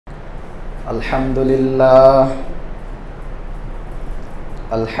Alhamdulillah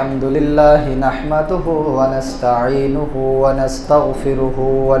nahmaduhu wa nasta'inuhu wa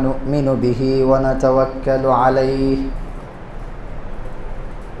nastaghfiruhu wa nu'minu bihi wa natawakkalu alayhi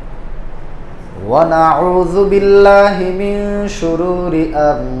wa na'udzu billahi min shururi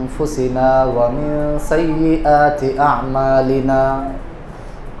anfusina wa min sayyiati a'malina.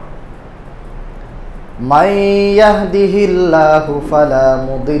 Man yahdihillahu fala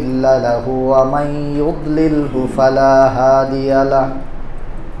mudilla lahu wa man yudlilhu fala hadiya lahu.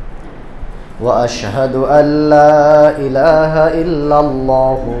 Wa ashhadu an la ilaha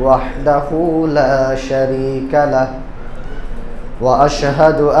illallah wahdahu la sharika lah. Wa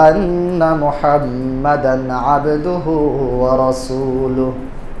ashhadu anna Muhammadan abduhu wa rasuluh.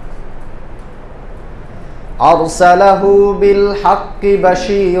 Arsalahu bil haqqi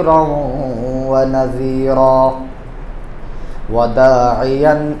bashiran wa nadhira wa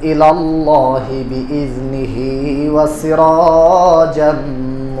da'iyan ila Allah bi iznihi wa sirajan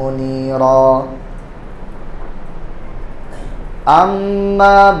munira.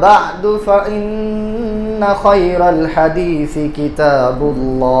 Amma ba'du fa inna khairal hadithi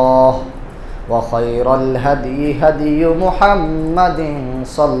kitabullah wa khairal hadi hadi Muhammadin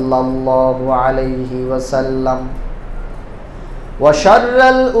sallallahu alaihi wasallam wa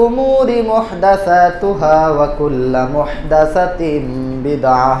syarral umuri muhdatsatuha wa kullu muhdatsatin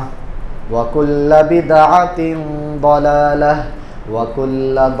bid'ah wa kullu bid'atin dhalalah wa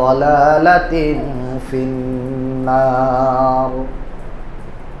kullu dhalalatin finnar.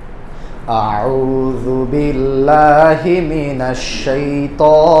 A'udzu billahi minasy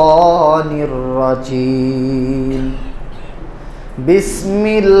syaithanir rajim.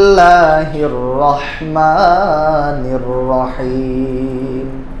 Bismillahirrahmanirrahim.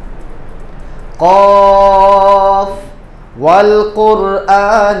 Qaf wal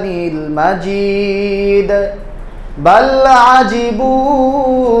Qur'anil Majid. Bal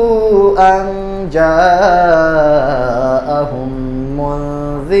ajibu an ja'ahum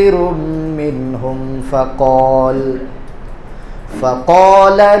munzirun minhum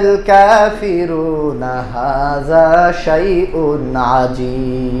فقال الكافرون هذا شيء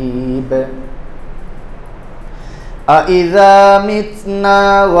عجيب. أإذا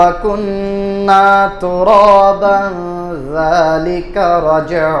متنا وكنا ترابا ذلك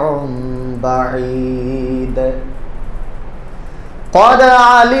رجع بعيد. قد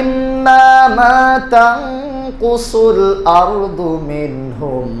علمنا ما تنقص الأرض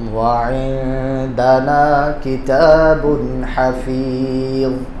منهم وعندنا كتاب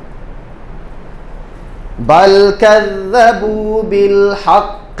حفيظ. بل كذبوا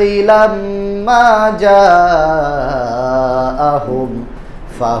بالحق لما جاءهم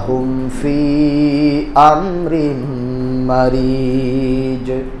فهم في أمر مريج.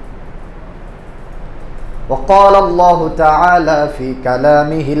 وقال الله تعالى في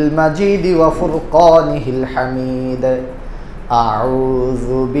كلامه المجيد وفرقانه الحميد. أعوذ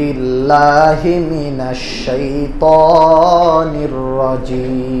بالله من الشيطان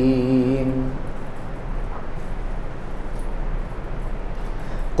الرجيم.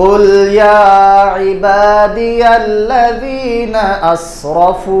 قل يا عبادي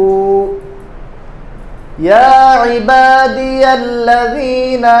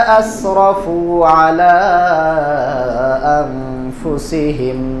الذين أسرفوا على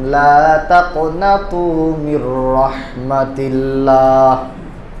أنفسهم لا تقنطوا من رحمة الله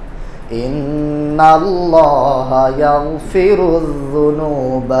إن الله يغفر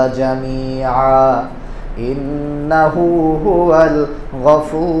الذنوب جميعا إنه هو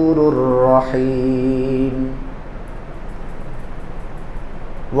الغفور الرحيم.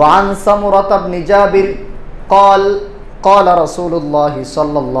 وعن سمرة بن جابر قال قال رسول الله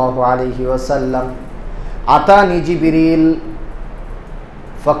صلى الله عليه وسلم أتاني جبريل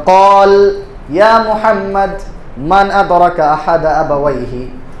فقال يا محمد من أدرك أحد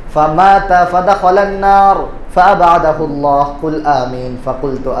أبويه فمات فدخل النار فأبعده الله قل آمين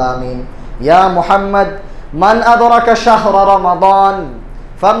فقلت آمين. يا محمد من أدرك شهر رمضان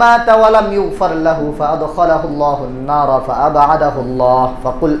فمات ولم يغفر له فأدخله الله النار فأبعده الله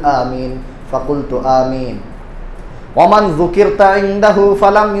فقل آمين فقلت آمين. ومن ذكرت عنده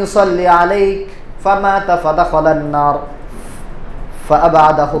فلم يصلي عليك فمات فدخل النار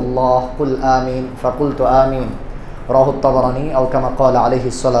فأبعده الله قل آمين فقلت آمين. رواه الطبراني أو كما قال عليه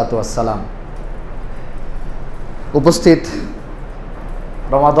الصلاة والسلام. উপস্থিত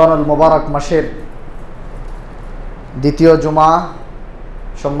রমাদানুল মুবারক মাসের দ্বিতীয় জুমা,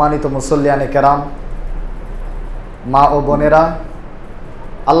 সম্মানিত মুসল্লিয়ানে কেরাম, মা ও বোনেরা,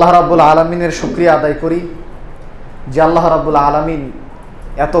 আল্লাহ রাব্বুল আলামিনের শুকরিয়া আদায় করি যে আল্লাহ রাব্বুল আলামিন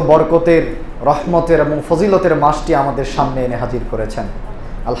এত বরকতের, রহমতের এবং ফজিলতের মাসটি আমাদের সামনে এনে হাজির করেছেন।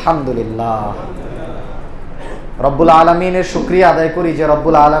 আলহামদুলিল্লাহ। রব্বুল আলামিনের শুকরিয়া আদায় করি যে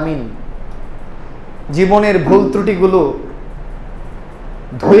রব্বুল আলামিন জীবনের ভুল ত্রুটিগুলো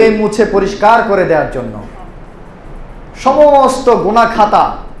ধুয়ে মুছে পরিষ্কার করে দেওয়ার জন্য, সমস্ত গুনাহ খাতা,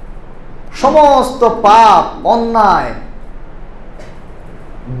 সমস্ত পাপ অন্যায়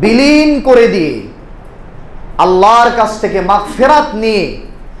বিলীন করে দিয়ে আল্লাহর কাছ থেকে মাগফিরাত নিয়ে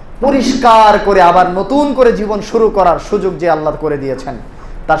পরিষ্কার করে আবার নতুন করে জীবন শুরু করার সুযোগ যে আল্লাহ করে দিয়েছেন,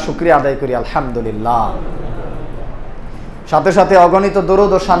 তার শুকরিয়া আদায় করি আলহামদুলিল্লাহ। সাথে সাথে অগণিত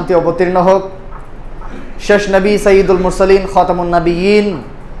দরুদ ও শান্তি অবতীর্ণ হোক শেষ নবী সাইয়্যিদুল মুরসালিন খাতামুন নবিয়্যিন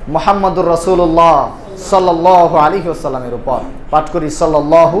মুহাম্মদুর রাসূলুল্লাহ সাল্লাল্লাহু আলাইহি ওয়াসাল্লামের উপর। পাঠ করি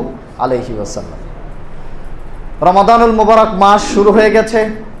সাল্লাল্লাহু আলাইহি ওয়াসাল্লাম। রমাদানুল মুবারক মাস শুরু হয়ে গেছে,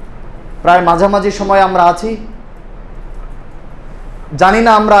 প্রায় মাঝামাঝি সময় আমরা আছি। জানি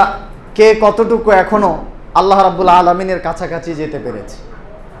না আমরা কে কতটুকু এখনো আল্লাহ রাব্বুল আলামিনের কাছাকাছি যেতে পেরেছি।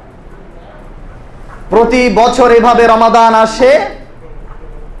 প্রতি বছর এভাবে রমাদান আসে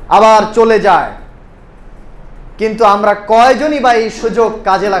আবার চলে যায়, কিন্তু আমরা কয়জনই বা এই সুযোগ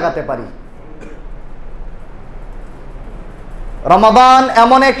কাজে লাগাতে পারি? রমাদান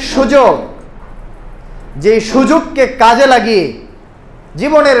এমন এক সুযোগ, যে সুযোগকে কাজে লাগিয়ে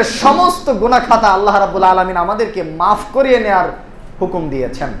জীবনের সমস্ত গুনাহ খাতা আল্লাহ রাব্বুল আলামিন আমাদেরকে মাফ করিয়ে নেওয়ার হুকুম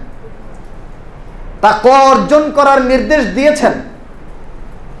দিয়েছেন, তাকওয়া অর্জন করার নির্দেশ দিয়েছেন।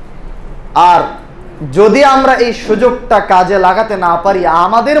 আর যদি আমরা এই সুযোগটা কাজে লাগাতে না পারি,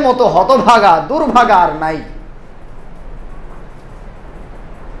 আমাদের মতো হতভাগা দুর্ভাগা আর নাই।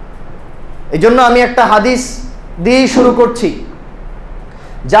 এই জন্য আমি একটা হাদিস দিয়ে শুরু করছি।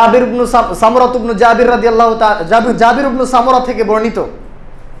 জাবির ইবনে সামরা ইবনে জাবির রাদিয়াল্লাহু তাআলা জাবির ইবনে সামরা থেকে বর্ণিত,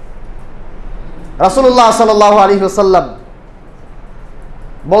 রাসূলুল্লাহ সাল্লাল্লাহু আলাইহি ওয়াসাল্লাম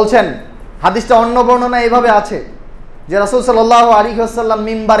বলছেন, হাদিসটা অন্য বর্ণনা এভাবে আছে যে রাসূল সাল্লাল্লাহু আলাইহি ওয়াসাল্লাম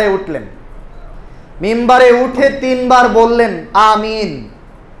মিম্বারে উঠলেন, মিম্বারে উঠে 3 বার বললেন আমিন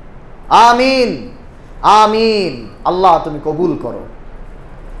আমিন আমিন, আল্লাহ তুমি কবুল করো।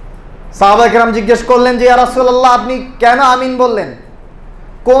 সাহাবায়ে কেরাম জিজ্ঞেস করলেন যে ইয়া রাসূলুল্লাহ, আপনি কেন আমিন বললেন?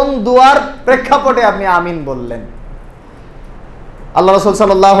 কোন দুয়ার প্রেক্ষাপটে আপনি আমিন বললেন? আল্লাহ রাসূল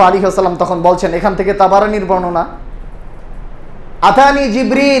সাল্লাল্লাহু আলাইহি ওয়াসাল্লাম তখন বলছেন, এখান থেকে তাবারানির বর্ণনা, আতানি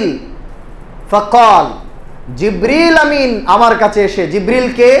জিবরিল ফাকাল, জিবরিল আমিন আমার কাছে এসে, জিবরিল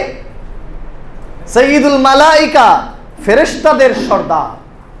কে? সাইয়্যিদুল মালাইকা, ফেরেশতাদের সর্দার,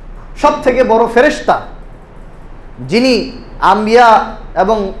 সব থেকে বড় ফেরেশতা, যিনি আম্বিয়া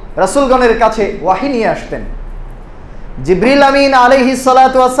এবং রাসূলগণের কাছে ওয়াহী নিয়ে আসতেন। জিবরিল আমিন আলাইহিস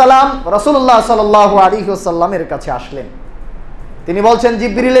সালাতু ওয়াস সালাম রাসূলুল্লাহ সাল্লাল্লাহু আলাইহি ওয়াসাল্লামের কাছে আসলেন। তিনি বলছেন,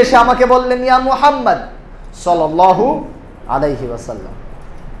 জিবরিল এসে আমাকে বললেন, ইয়া মুহাম্মদ সাল্লাল্লাহু আলাইহি ওয়াসাল্লাম,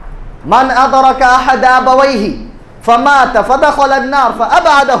 মান আদরাকা আহাদা আবাওয়াইহি ফামাতা ফাদাখালা আন-নার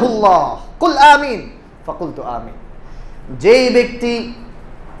ফাআবাদাহু আল্লাহ, কুল আমিন, ফাকুলতু আমিন। যেই ব্যক্তি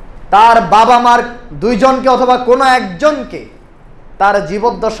তার বাবা মার দুইজনকে অথবা কোনো একজনকে তার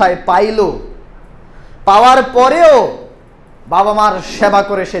জীবদ্দশায় পাইল, পাওয়ার পরেও বাবা মার সেবা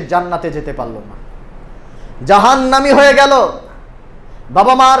করে সে জান্নাতে যেতে পারল না, জাহান্নামী হয়ে গেল,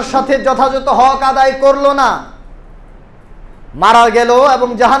 বাবা মার সাথে যথাযথ হক আদায় করলো না, মারা গেল এবং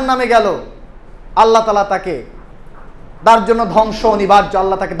জাহান্নামে গেল, আল্লাহ তাআলা তাকে, তার জন্য ধ্বংস অনিবার্য,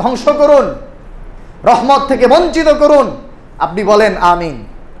 আল্লাহ তাকে ধ্বংস করুন, রহমত থেকে বঞ্চিত করুন। আপনি বলেন আমিন।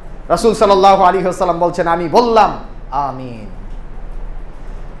 রাসূল সাল্লাল্লাহু আলাইহি ওয়াসাল্লাম বলছেন, আমি বললাম আমিন।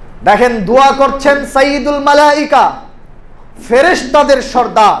 দেখেন, দোয়া করছেন সাইয়্যিদুল মালাইকা, ফেরেশতাদের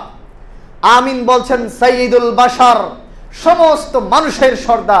সর্দার, আমিন বলছেন সাইয়্যিদুল বাশার, সমস্ত মানুষের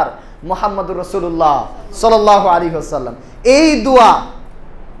সর্দার মুহাম্মদুর রাসূলুল্লাহ সাল্লাল্লাহু আলাইহি ওয়াসাল্লাম। এই দোয়া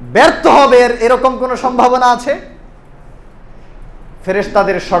ব্যর্থ হবে এরকম কোনো সম্ভাবনা আছে?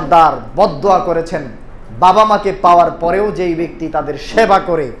 ফেরেশতাদের সর্দার বদদোয়া করেছেন, বাবা মাকে পাওয়ার পরেও যেই ব্যক্তি তাদের সেবা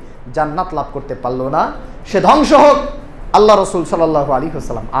করে জান্নাত লাভ করতে পারল না, সে ধ্বংস হোক। আল্লাহ রাসূল সাল্লাল্লাহু আলাইহি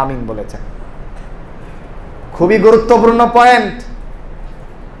ওয়াসাল্লাম আমিন বলেছেন। খুবই গুরুত্বপূর্ণ পয়েন্ট।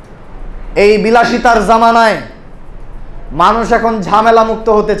 এই বিলাসিতার জামানায় মানুষ এখন ঝামেলা মুক্ত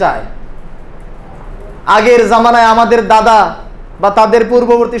হতে চায়। আগের জামানায় আমাদের দাদা বা তাদের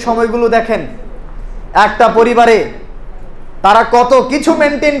পূর্ববর্তী সময়গুলো দেখেন, একটা পরিবারে তারা কত কিছু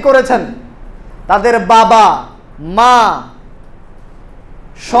মেনটেন করেছেন। তাদের বাবা মা,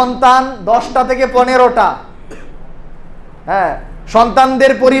 সন্তান 10টা থেকে 15টা, হ্যাঁ,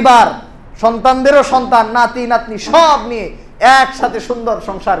 সন্তানদের পরিবার, সন্তানদেরও সন্তান, নাতি নাতনি সব নিয়ে একসাথে সুন্দর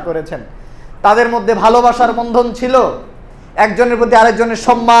সংসার করেছেন। তাদের মধ্যে ভালোবাসার বন্ধন ছিল, একজনের প্রতি আরেকজনের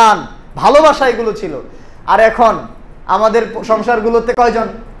সম্মান, ভালোবাসা, এগুলো ছিল। আর এখন আমাদের সংসারগুলোতে কয়জন?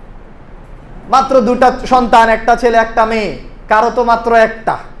 মাত্র 2টা সন্তান, একটা ছেলে একটা মেয়ে, কারো তো মাত্র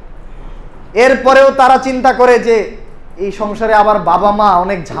একটা। এরপরেও তারা চিন্তা করে যে এই সংসারে আবার বাবা মা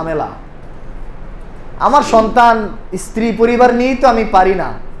অনেক ঝামেলা, আমার সন্তান স্ত্রী পরিবার নিয়েই তো আমি পারি না,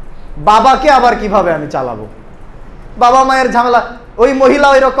 বাবাকে আবার কিভাবে আমি চালাবো? বাবা মায়ের ঝামেলা। ওই মহিলা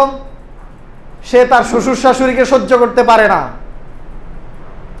ওই রকম, সে তার শ্বশুর শাশুড়িকে সহ্য করতে পারে না,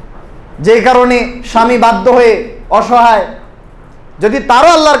 যেই কারণে স্বামী বাধ্য হয়ে অসহায়, যদি তারও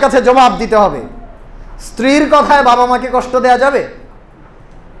আল্লাহর কাছে জবাব দিতে হবে। স্ত্রীর কথায় বাবা মাকে কষ্ট দেয়া যাবে?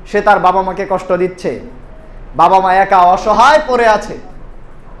 সে তার বাবা মাকে কষ্ট দিচ্ছে, বাবা মা একা অসহায় পড়ে আছে।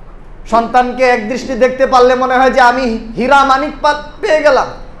 সন্তানকে একদৃষ্টি দেখতে পারলে মনে হয় যে আমি হীরা মানিক পেয়ে গেলাম,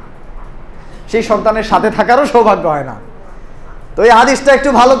 সেই সন্তানের সাথে থাকারও সৌভাগ্য হয় না। তো এই হাদিসটা একটু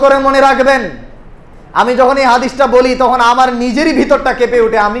ভালো করে মনে রাখবেন। আমি যখন এই হাদিসটা বলি তখন আমার নিজেরই ভিতরটা কেঁপে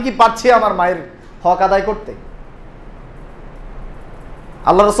ওঠে, আমি কি পারছি আমার মায়ের হক আদায় করতে?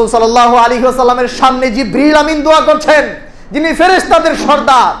 আল্লাহ রাসূল সাল্লাল্লাহু আলাইহি ওয়াসাল্লামের সামনে জিবরিল আমিন দোয়া করছেন, যিনি ফেরেশতাদের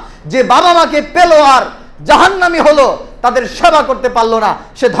সর্দার, যে বাবা মাকে পেল আর জাহান্নামী হলো, তাদের সেবা করতে পারলো না,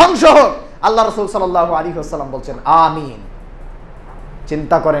 সে ধ্বংস হোক। আল্লাহ রাসূল সাল্লাল্লাহু আলাইহি ওয়াসাল্লাম বলছেন আমিন।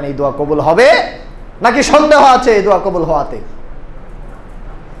 চিন্তা করেন এই দোয়া কবুল হবে নাকি সন্দেহ আছে এই দোয়া কবুল হওয়াতে?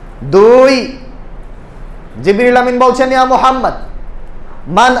 2, জিবরিল আমিন বলছেন ইয়া মুহাম্মদ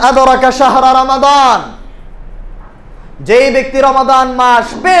মান আদরাকা শাহরা রমাদান, যেই ব্যক্তি রমাদান মাস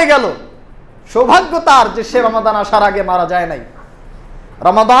পেয়ে গেল, সৌভাগ্য তার যে সে রমাদান আসার আগে মারা যায় নাই,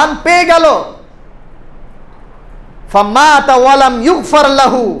 রমাদান পেয়ে গেল, ফামাতা ওয়ালাম ইগফার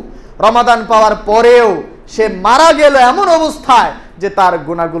লাহু, রমাদান পাওয়ার পরেও সে মারা গেল এমন অবস্থায় যে তার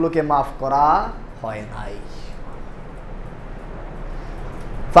গুনাহগুলোকে মাফ করা হয় নাই,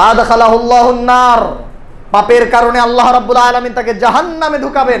 ফাদখালাহুল্লাহুন নার, পাপের কারণে আল্লাহ রাব্বুল আলামিন তাকে জাহান্নামে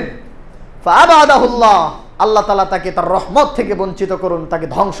ঢুকাবেন, ফাআবাদাহুল্লাহ, আল্লাহ তাআলা তাকে তার রহমত থেকে বঞ্চিত করুন, তাকে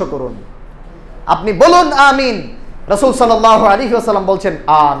ধ্বংস করুন। আপনি বলুন আমিন। রাসূল সাল্লাল্লাহু আলাইহি ওয়াসাল্লাম বলছেন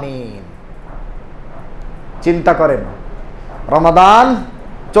আমিন। চিন্তা করেন, রমাদান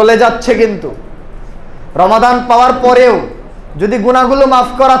চলে যাচ্ছে, কিন্তু রমাদান পাওয়ার পরেও যদি গুনাহগুলো মাফ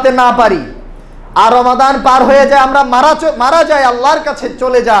করাতে না পারি, আর রমাদান পার হয়ে যায়, আমরা মারা যায়, আল্লাহর কাছে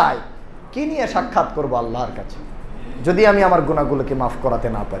চলে যায়, কি নিয়ে সাক্ষাৎ করব আল্লাহর কাছে যদি আমি আমার গুনাহগুলোকে মাফ করাতে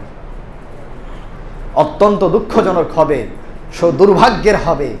না পারি? অত্যন্ত দুঃখজনক হবে, দুর্ভাগ্যের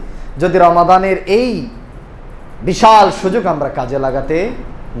হবে যদি রমাদানের এই বিশাল সুযোগ আমরা কাজে লাগাতে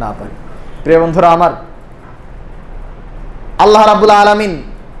না পারি। প্রিয় বন্ধুরা আমার, আল্লাহ রাব্বুল আলামিন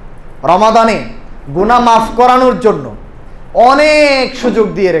রমাদানে গুনাহ মাফ করানোর জন্য অনেক সুযোগ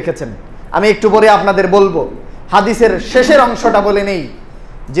দিয়ে রেখেছেন। আমি একটু পরে আপনাদের বলবো, হাদিসের শেষের অংশটা বলে নেই।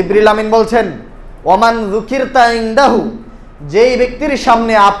 জিবরিল আমিন বলছেন ওমান যুকিরতা ইনদাহু, যেই ব্যক্তির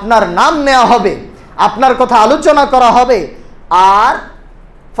সামনে আপনার নাম নেওয়া হবে, আপনার কথা আলোচনা করা হবে, আর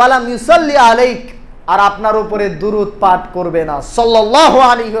ফালাম ইউসাল্লি আলাইক, আর আপনার উপরে দুরূদ পাঠ করবে না, সাল্লাল্লাহু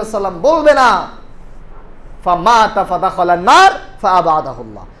আলাইহি ওয়াসাল্লাম বলবে না, ফামাতা ফাদাখালান নার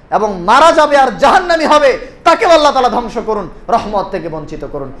ফাআবাদাহুল্লাহ, এবং মারা যাবে আর জাহান্নামী হবে, তাকে আল্লাহ তাআলা ধ্বংস করুন, রহমত থেকে বঞ্চিত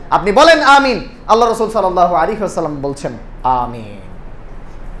করুন। আপনি বলেন আমিন। আল্লাহ রাসূল সাল্লাল্লাহু আলাইহি ওয়াসাল্লাম বলছেন আমিন।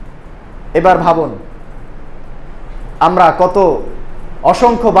 এবার ভাবুন, আমরা কত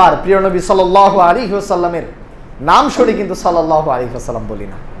অসংখ্যবার প্রিয় নবী সাল্লাল্লাহু আলাইহি ওয়াসাল্লামের নাম শুনি, কিন্তু সাল্লাল্লাহু আলাইহি ওয়াসাল্লাম বলি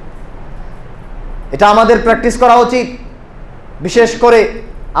না। এটা আমাদের প্র্যাকটিস করা উচিত। বিশেষ করে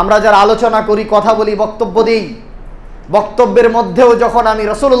আমরা যারা আলোচনা করি, কথা বলি, বক্তব্য দিই, বক্তব্যের মধ্যেও যখন আমি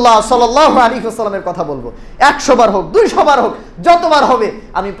রাসূলুল্লাহ সাল্লাল্লাহু আলাইহি ওয়াসাল্লামের কথা বলবো, 100 বার হোক, 200 বার হোক, যতবার হবে,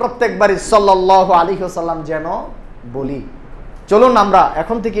 আমি প্রত্যেকবারই সাল্লাল্লাহু আলাইহি ওয়াসাল্লাম যেন বলি। চলুন আমরা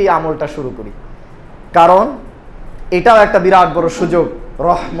এখন থেকে এই আমলটা শুরু করি, কারণ এটাও একটা বিরাট বড় সুযোগ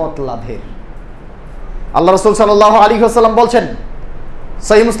রহমত লাভের। আল্লাহ রাসূল সাল্লাল্লাহু আলাইহি ওয়াসাল্লাম বলছেন,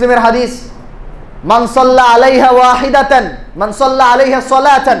 সহিহ মুসলিমের হাদিস, মান সাল্লা আলাইহা ওয়াহিদাতান মান সাল্লা আলাইহা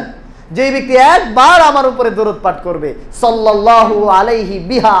সালাতান, যে ব্যক্তি একবার আমার উপরে দরুদ পাঠ করবে, সাল্লাল্লাহু আলাইহি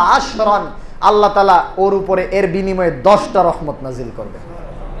বিহা আশরান, আল্লাহ তাআলা ওর উপরে এর বিনিময়ে 10টা রহমত নাজিল করবে।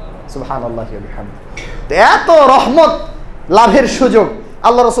 সুবহানাল্লাহি ওয়া বিহামদিহি। এত রহমত লাভের সুযোগ।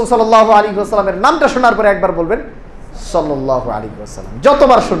 আল্লাহ রাসূল সাল্লাল্লাহু আলাইহি ওয়াসাল্লামের নামটা শোনার পরে একবার বলবেন সাল্লাল্লাহু আলাইহি ওয়াসাল্লাম,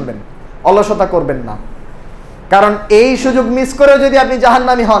 যতবার শুনবেন, অলসতা করবেন না, কারণ এই সুযোগ মিস করে যদি আপনি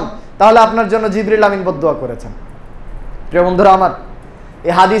জাহান্নামী হন, তাহলে আপনার জন্য জিবরিল আমিন বদদুয়া করেছেন। প্রিয় বন্ধুরা আমার,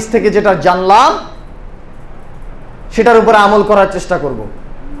 এই হাদিস থেকে যেটা জানলাম সেটার উপরে আমল করার চেষ্টা করব।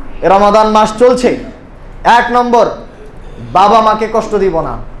 রমাদান মাস চলছে, 1 নম্বর, বাবা মাকে কষ্ট দিব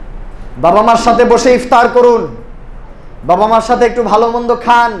না। বাবা মার সাথে বসে ইফতার করুন, বাবা মার সাথে একটু ভালো মন্দ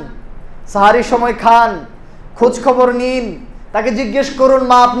খান, সাহারির সময় খান, খোঁজ খবর নিন, তাকে জিজ্ঞেস করুন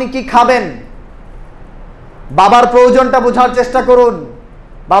মা আপনি কি খাবেন। বাবার প্রয়োজনটা বোঝার চেষ্টা করুন।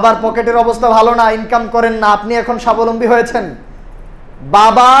 বাবার পকেটের অবস্থা ভালো না, ইনকাম করেন না, আপনি এখন স্বাবলম্বী হয়েছেন,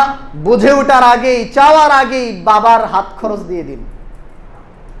 বাবা বুঝে ওঠার আগেই, চাওয়ার আগেই বাবার হাত খরচ দিয়ে দিন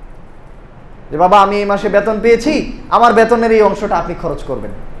যে বাবা আমি এই মাসে বেতন পেয়েছি, আমার বেতনের এই অংশটা আপনি খরচ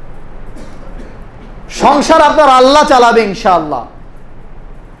করবেন। সংসার আপনার আল্লাহ চালাবে ইনশাআল্লাহ।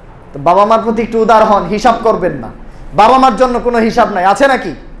 তো বাবা মার প্রতি একটু উদার হন, হিসাব করবেন না। বাবা মার জন্য কোনো হিসাব নাই, আছে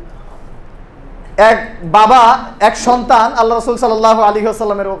নাকি? এক বাবা, এক সন্তান আল্লাহ রাসূল সাল্লাল্লাহু আলাইহি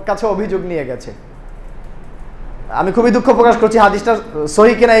ওয়াসাল্লামের কাছে অভিযোগ নিয়ে গেছে। আমি খুবই দুঃখ প্রকাশ করছি, হাদিসটা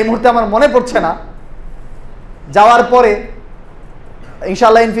সহিহ কিনা এই মুহূর্তে আমার মনে পড়ছে না। যাওয়ার পরে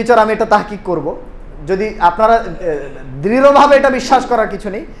ইনশাআল্লাহ ইন ফিউচার আমি এটা তাহকিক করব। যদি আপনারা দৃঢ়ভাবে এটা বিশ্বাস করার কিছু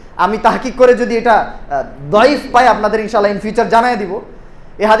নেই, আমি তাহকিক করে যদি এটা দয়ীফ পাই আপনাদের ইনশাআল্লাহ ইন ফিউচার জানাই দিব।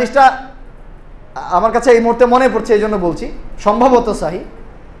 এই হাদিসটা আমার কাছে এই মুহূর্তে মনে পড়ছে, এই জন্য বলছি, সম্ভবত সহিহ।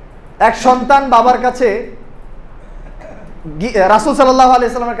 এক সন্তান বাবার কাছে রাসূল সাল্লাল্লাহু আলাইহি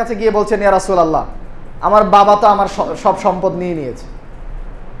ওয়াসাল্লামের কাছে গিয়ে বলছেন, ইয়া রাসূলুল্লাহ, আমার বাবা তো আমার সব সম্পদ নিয়ে নিয়েছে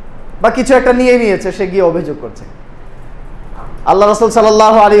বা কিছু একটা নিয়ে নিয়েছে, সে গিয়ে অভিযোগ করছে। আল্লাহ রাসূল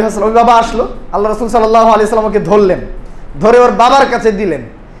সাল্লাল্লাহু আলাইহি ওয়াসাল্লাম, ওই বাবা আসলো, আল্লাহ রাসূল সাল্লাল্লাহু আলাইহি ওয়াসাল্লাম ওকে ধরলেন, ধরে ওর বাবার কাছে দিলেন,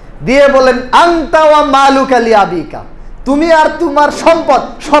 দিয়ে বলেন আনতা ওয়া মালুকা লিআবিকা, তুমি আর তোমার সম্পদ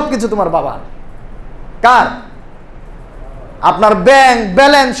সবকিছু তোমার বাবার। কার? আপনার ব্যাংক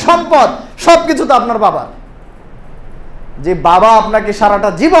ব্যালেন্স সম্পদ সবকিছু তো আপনার বাবার। যে বাবা আপনাকে সারাটা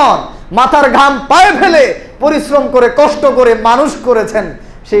জীবন মাথার ঘাম পায়ে ফেলে পরিশ্রম করে কষ্ট করে মানুষ করেছেন,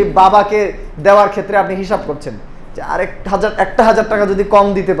 সেই বাবাকে দেওয়ার ক্ষেত্রে আপনি হিসাব করছেন যে আর 1,000 টাকা যদি কম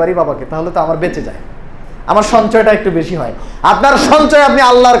দিতে পারি বাবাকে, তাহলে তো আমার বেঁচে যায়, আমার সঞ্চয়টা একটু বেশি হয়। আপনার সঞ্চয় আপনি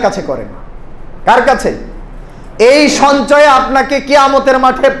আল্লাহর কাছে করেন। কার কাছে? এই সঞ্চয় আপনাকে কিয়ামতের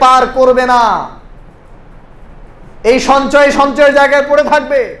মাঠে পার করবে না। এই সঞ্চয়ের জায়গায় পড়ে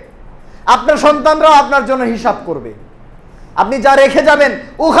থাকবে। আপনার সন্তানরাও আপনার জন্য হিসাব করবে। আপনি যা রেখে যাবেন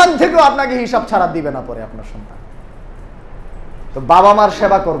ওখান থেকেও আপনাকে হিসাব ছাড়া দিবে না পরে আপনার সন্তান। তো বাবা মার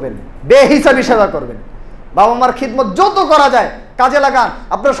সেবা করবেন, বেহিসাবি সেবা করবেন। বাবা মার খিদমত যত করা যায় কাজে লাগান।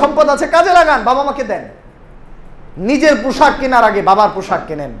 আপনার সম্পদ আছে, কাজে লাগান, বাবা মাকে দেন। নিজের পোশাক কেনার আগে বাবার পোশাক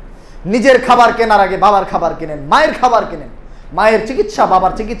কেনেন, নিজের খাবার কেনার আগে বাবার খাবার কেনেন, মায়ের খাবার কেনেন, মায়ের চিকিৎসা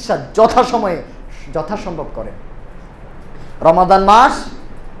বাবার চিকিৎসা যথাসময়ে যথাসম্ভব করেন। রমাদান মাস,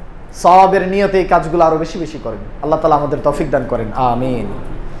 সওয়াবের নিয়তে এই কাজগুলো আরো বেশি বেশি করেন। আল্লাহ তাআলা আমাদের তৌফিক দান করেন, আমিন।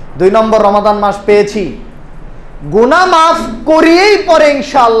 2 নম্বর, রমাদান মাস পেয়েছি, গুনাহ মাফ করিয়েই পরে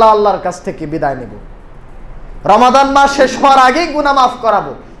ইনশাআল্লাহ আল্লাহর কাছ থেকে বিদায় নেব। রমাদান মাস শেষ হওয়ার আগেই গুনাহ মাফ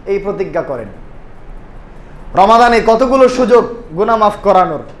করাবো, এই প্রতিজ্ঞা করেন। রমাদানে কতগুলো সুযোগ গুনাহ মাফ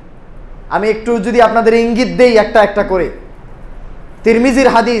করানোর, আমি একটু যদি আপনাদের ইঙ্গিত দেই একটা একটা করে। তিরমিজির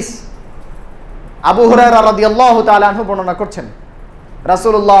হাদিস, আবু হুরায়রা রাদিয়াল্লাহু তাআলা আনহু বর্ণনা করছেন,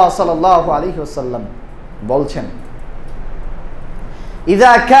 রাসূলুল্লাহ সাল্লাল্লাহু আলাইহি ওয়াসাল্লাম বলছেন,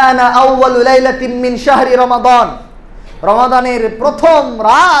 ইযা কানা আউয়ালু লাইলাতিন মিন শাহরি রমাদান, রমাদানের প্রথম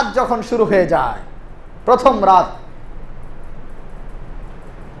রাত যখন শুরু হয়ে যায়, প্রথম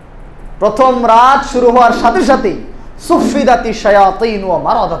রাত শুরু হওয়ার সাথে সাথে সুফিদাতি শায়াতিন ওয়া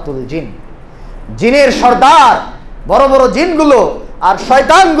মারাদাতুল জিন, জিনের সর্দার বড় বড় জিনগুলো আর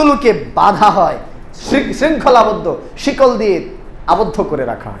শয়তানগুলোকে বাধা হয়, শৃঙ্খলাবদ্ধ শিকল দিয়ে আবদ্ধ করে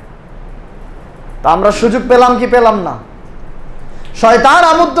রাখা হয়। তা আমরা সুযোগ পেলাম কি পেলাম না? শয়তান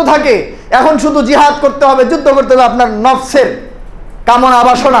আবদ্ধ থাকে, এখন শুধু জিহাদ করতে হবে, যুদ্ধ করতে হবে। আপনার নফসের কামনা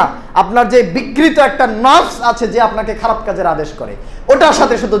বাসনা, আপনার যে বিকৃত একটা নফস আছে যে আপনাকে খারাপ কাজের আদেশ করে, ওটার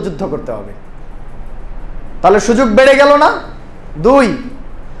সাথে শুধু যুদ্ধ করতে হবে। তাহলে সুযোগ বেড়ে গেল না? 2,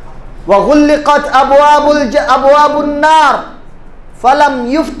 ওয়া গুল্লিকাত আবওয়াবুন নার ফালাম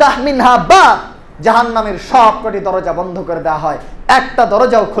ইফতাহ মিনহা বাব, জাহান্নামের সবকটি দরজা বন্ধ করে দেওয়া হয়, একটা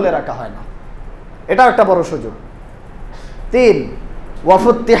দরজাও খুলে রাখা হয় না। এটা একটা বড় সুযোগ। 3, ওয়া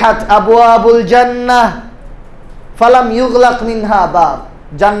ফুতিহাত আবওয়াবুল জান্নাহ ফালাম ইউগলাক মিনহা বাব,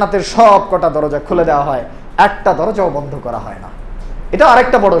 জান্নাতের সবকটা দরজা খুলে দেওয়া হয়, একটা দরজাও বন্ধ করা হয় না। এটা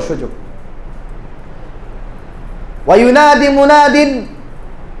আরেকটা বড় সুযোগ। ওয়া ইউনাদি মুনাদিন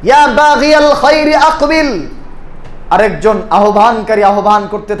ইয়া বাগিয়াল খায়রি আকবিল, আরেকজন আহ্বানকারী আহ্বান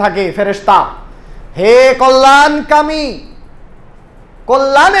করতে থাকে, ফেরেশতা, হে কল্যাণকামী,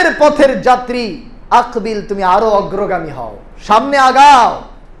 কল্যাণের পথের যাত্রী, আকবিল, তুমি আরো অগ্রগামী হও, সামনে আগাও।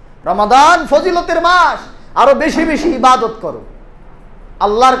 রমাদান ফজিলতের মাস, আরো বেশি বেশি ইবাদত করো,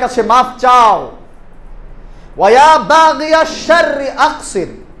 আল্লাহর কাছে মাফ চাও। ওয়া বাগিয়াশ শাররি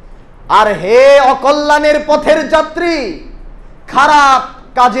আকসির, আর হে অকল্যাণের পথের যাত্রী, খারাপ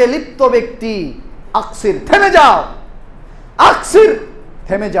কাজে লিপ্ত ব্যক্তি, আকসির, থেমে যাও, আকসির,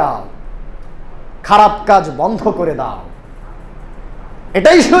 থেমে যাও, খারাপ কাজ বন্ধ করে দাও।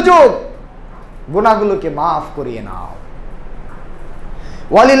 এটাই সুযোগ। গুনাহগুলোকে মাফ করিয়ে নাও।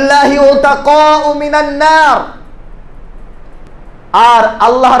 ওয়ালিল্লাহি উতাকাউ মিনান নার, আর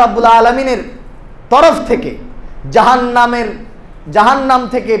আল্লাহ রাব্বুল আলামিনের তরফ থেকে জাহান্নাম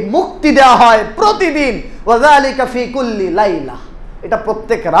থেকে মুক্তি দেওয়া হয় প্রতিদিন। ওয়াযালিকা ফি কুল্লি লাইলা, এটা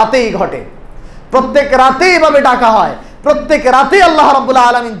প্রত্যেক রাতেই ঘটে, প্রত্যেক রাতেই এভাবে ডাকা হয়, প্রত্যেক রাতেই আল্লাহ রাব্বুল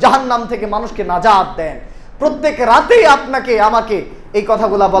আলামিন জাহান্নাম থেকে মানুষকে নাজাত দেন, প্রত্যেক রাতেই আপনাকে আমাকে এই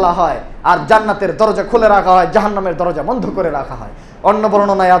কথাগুলা বলা হয়, আর জান্নাতের দরজা খুলে রাখা হয়, জাহান্নামের দরজা বন্ধ করে রাখা হয়। অন্য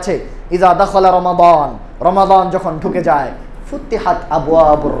বর্ণনায় আছে ইজা দাখালা রমাদান, রমাদান যখন ঢুকে যায়, ফুতিহাত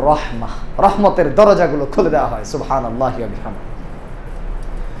আবওয়াবুর রাহমাহ, রহমতের দরজাগুলো খুলে দেওয়া হয়। সুবহানাল্লাহি ওয়া বিহামদিহি।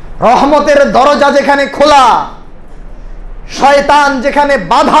 রহমতের দরজা যেখানে খোলা, শয়তান যেখানে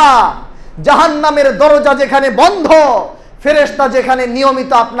বাধা, জাহান্নামের দরজা যেখানে বন্ধ, ফেরেশতা যেখানে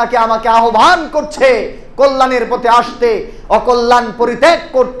নিয়মিত আপনাকে আমাকে আহ্বান করছে কল্যাণের পথে আসতে, অকল্যাণ পরিত্যাগ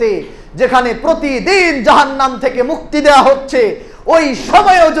করতে, যেখানে প্রতিদিন জাহান্নাম থেকে মুক্তি দেওয়া হচ্ছে, ওই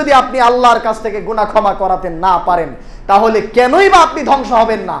সময়েও যদি আপনি আল্লাহর কাছ থেকে গুনাহ ক্ষমা করাতে না পারেন, তাহলে কেনই বা আপনি ধ্বংস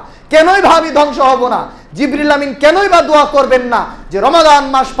হবেন না? কেনই বা আমি ধ্বংস হব না? জিবরিল আমিন কেনই বা দোয়া করবেন না যে রমাদান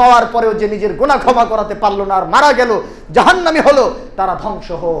মাস পাওয়ার পরেও যে নিজের গুনাহ ক্ষমা করাতে পারলো না আর মারা গেল, জাহান্নামী হলো, তারা ধ্বংস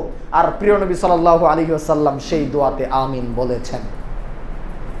হোক? আর প্রিয় নবী সাল্লাল্লাহু আলাইহি ওয়াসাল্লাম সেই দোয়াতে আমিন বলেছেন।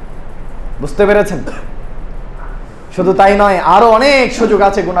 বুঝতে পেরেছেন? শুধু তাই নয়, আরো অনেক সুযোগ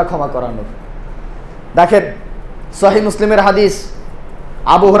আছে গুনাহ ক্ষমা করানোর। দেখেন, সহিহ মুসলিমের হাদিস,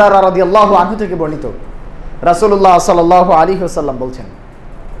 আবু হুরায়রা রাদিয়াল্লাহু আনহু থেকে বর্ণিত, রাসূলুল্লাহ সাল্লাল্লাহু আলাইহি ওয়াসাল্লাম বলছেন,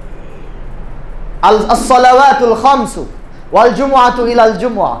 আস-সালাওয়াতুল খামসু ওয়াল জুমআতু ইলাল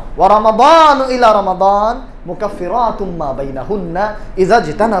জুমআ ওয়া রমাদানু ইলা রমাদান মুকাফফিরাতুম মা বাইনাহুন্না ইযা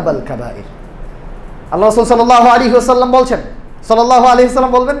জিতানাবাল কাবাইর। আল্লাহ রাসূল সাল্লাল্লাহু আলাইহি ওয়াসাল্লাম বলছেন, সাল্লাল্লাহু আলাইহি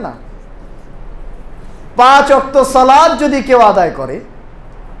ওয়াসাল্লাম বলবেন না, 5 ওয়াক্ত সালাত যদি কেউ আদায় করে,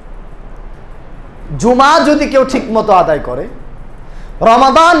 জুমা যদি কেউ ঠিকমতো আদায় করে,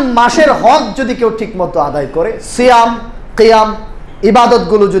 রমাদান মাসের হক যদি কেউ ঠিকমতো আদায় করে, সিয়াম কিয়াম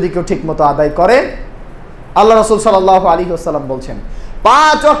ইবাদতগুলো যদি কেউ ঠিকমতো আদায় করে, আল্লাহ রাসূল সাল্লাল্লাহু আলাইহি ওয়াসাল্লাম বলছেন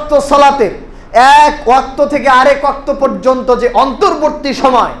 5 ওয়াক্ত সালাতের এক ওয়াক্ত থেকে আরেক ওয়াক্ত পর্যন্ত যে অন্তর্বর্তী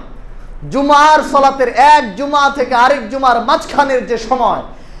সময়, জুমার সালাতের এক জুমা থেকে আরেক জুমার মাঝখানের যে সময়,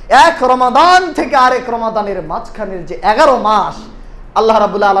 এক রমাদান থেকে আরেক রমাদানের মাঝখানের যে 11 মাস, আল্লাহ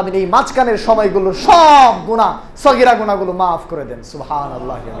রাব্বুল আলামিন এই মাঝখানের সময়গুলোর সব গুনাহ, সগীরা গুনাহগুলো মাফ করে দেন।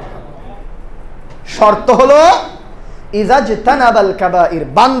 সুবহানাল্লাহি ওয়া বিহামদিহি। শর্ত হলো ইজা জিতানাবাল কাবাইর,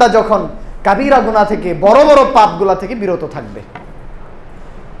 বান্দা যখন কাবিরা গুনাহ থেকে, বড় বড় পাপগুলা থেকে বিরত থাকবে।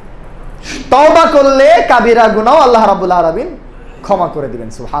 তওবা করলে কাবিরা গুনাহ আল্লাহ রাব্বুল আলামিন ক্ষমা করে দিবেন।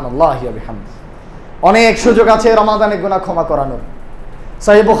 সুবহানাল্লাহি ওয়া বিহামদিহি। অনেক সুযোগ আছে রমাদানে গুনাহ ক্ষমা করানোর।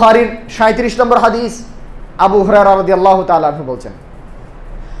 সহিহ বুখারীর 37 নম্বর হাদিস, আবু হুরায়রা রাদিয়াল্লাহু তাআলা আনহু বলছেন,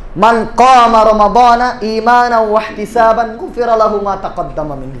 মান কামা রমাদানা ঈমানান ওয়া ইহতিসাবান গুফিরা লাহু মা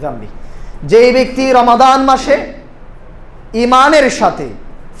তাকদ্দামা মিন যামবি। যেই ব্যক্তি রমাদান মাসে ঈমানের সাথে,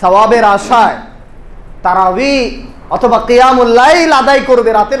 সওয়াবের আশায় তারাবি অথবা কিয়ামুল লাইল আদায় করবে,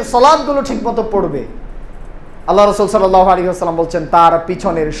 রাতের সালাতগুলো ঠিকমতো পড়বে, আল্লাহ রাসূল সাল্লাল্লাহু আলাইহি ওয়াসাল্লাম বলছেন তার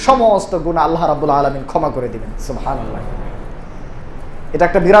পিছনের সমস্ত গুনাহ আল্লাহ রাব্বুল আলামিন ক্ষমা করে দিবেন। সুবহানাল্লাহ। এটা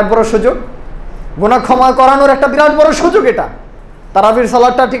একটা বিরাট বড় সুযোগ, গুনাহ ক্ষমা করানোর একটা বিরাট বড় সুযোগ এটা। তারাবির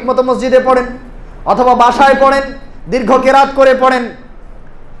সালাতটা ঠিকমতো মসজিদে পড়েন অথবা বাসায় পড়েন, দীর্ঘ কেরাত করে পড়েন,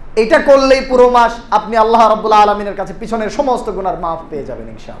 এটা করলেই পুরো মাস আপনি আল্লাহ রাব্বুল আলামিনের কাছে পিছনের সমস্ত গুনার মাফ পেয়ে যাবেন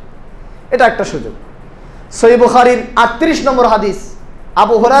ইনশাআল্লাহ। এটা একটা সুযোগ। সহিহ বুখারীর 38 নম্বর হাদিস,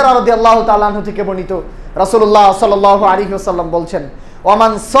 আবু হুরায়রা রাদিয়াল্লাহু তাআলা আনহু থেকে বর্ণিত, রাসূলুল্লাহ সাল্লাল্লাহু আলাইহি ওয়াসাল্লাম বলছেন,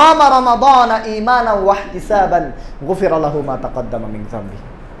 ওয়ামান সামা রমাদানা ঈমানান ওয়া ইহতিসাবান গুফিরা লাহু মা তাকদ্দামা মিন যামবি।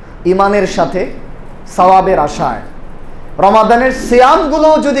 ঈমানের সাথে সওয়াবের আশায় রমাদানের সিয়ামগুলো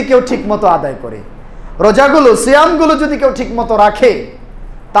যদি কেউ ঠিকমতো আদায় করে, রোজাগুলো সিয়ামগুলো যদি কেউ ঠিকমতো রাখে,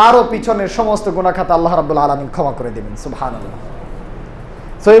 তারও পিছনের সমস্ত গুনাহ খাতা আল্লাহ রাব্বুল আলামিন ক্ষমা করে দিবেন। সুবহানাল্লাহ।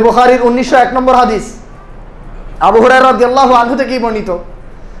 সহিহ বুখারীর 1901 নম্বর হাদিস, আবু হুরায়রা রাদিয়াল্লাহু আনহু থেকে বর্ণিত,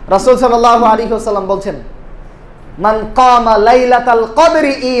 রাসূল সাল্লাল্লাহু আলাইহি ওয়াসাল্লাম বলছেন, মান কামা লাইলাতাল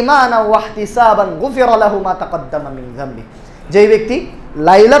কদরি ঈমানান ওয়া ইহতিসাবান গুফিরা লাহু মা তাকদ্দামা মিন যামবি। যেই ব্যক্তি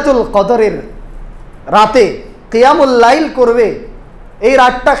লাইলাতুল কদরের রাতে কিয়ামুল লাইল করবে, এই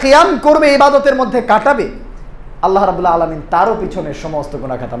রাতটা কিয়াম করবে, ইবাদতের মধ্যে কাটাবে, আল্লাহ রাব্বুল আলামিন তারও পিছনের সমস্ত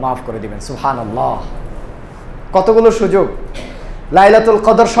গুনাহ খাতা মাফ করে দিবেন। সুবহানাল্লাহ। কতগুলো সুযোগ। লাইলাতুল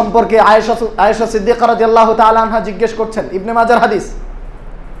কদর সম্পর্কে আয়েশা সিদ্দিকা রাদিয়াল্লাহু তাআলা আনহা জিজ্ঞেস করছেন, ইবনে মাজার হাদিস,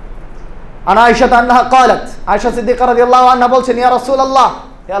 আনা আয়েশা আনহা قالت, আয়েশা সিদ্দিকা রাদিয়াল্লাহু আনহা বলছেন, ইয়া রাসূলুল্লাহ,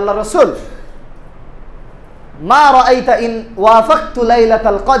 হে আল্লাহর রাসূল, মা রাআইতা ইন ওয়াফাকতু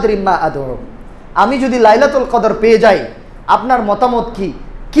লাইলাতাল কদরি মা আদউ। আমি যদি লাইলাতুল কদর পেয়ে যাই, আপনার মতামত কি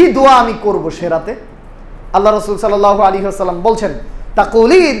কি দোয়া আমি করব সে রাতে? আল্লাহ রাসূল সাল্লাল্লাহু আলাইহি ওয়াসাল্লাম বলছেন,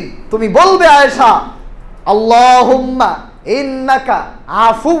 তাকুলিন, তুমি বলবে আয়েশা, আল্লাহুম্মা ইন্নাকা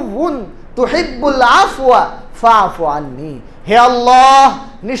আফুউন তুহিব্বুল আফওয়া ফাআফু আন্নি। হে আল্লাহ,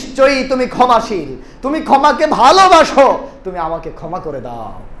 নিশ্চয়ই তুমি ক্ষমাশীল, তুমি ক্ষমাকে ভালোবাসো, তুমি আমাকে ক্ষমা করে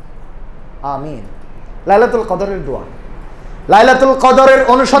দাও। আমিন। লাইলাতুল কদরের দোয়া। লাইলাতুল কদরের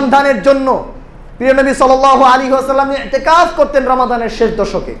অনুসন্ধানের জন্য প্রিয় নবী সাল্লাল্লাহু আলাইহি ওয়াসাল্লাম ইতিকাফ করতেন রমাদানের শেষ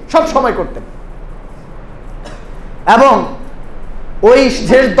দশকে, সব সময় করতেন। এবং ওই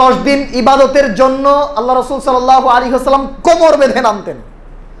শেষ 10 দিন ইবাদতের জন্য আল্লাহ রাসূল সাল্লাল্লাহু আলাইহি ওয়াসাল্লাম কোমর বেঁধে নামতেন।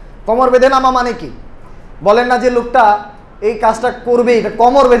 কোমর বেঁধে নামা মানে কি? বলেন না যে লোকটা এই কাজটা করবে, এটা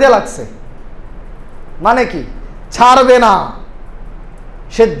কোমর বেঁধে লাগছে, মানে কি? ছাড়বে না,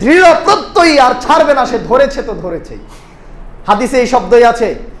 সে দৃঢ় প্রত্যয়ী, আর ছাড়বে না, সে ধরেছে তো ধরেছেই। হাদিসে এই শব্দই আছে,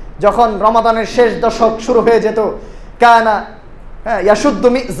 যখন রমাদানের শেষ দশক শুরু হয়ে যেত, কানা ইয়াশুদ্দু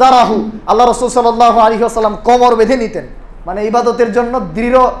মিজারাহু, আল্লাহ রাসূল সাল্লাল্লাহু আলাইহি ওয়াসাল্লাম কোমর বেঁধে নিতেন, মানে ইবাদতের জন্য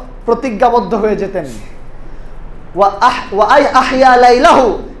দৃঢ় প্রতিজ্ঞাবদ্ধ হয়ে যেতেন। ওয়া আহইয়া লাইলাহু,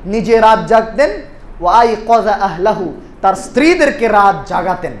 নিজে রাত জাগতেন। ওয়া আইকাযা আহলাহু, তার স্ত্রীদেরকে রাত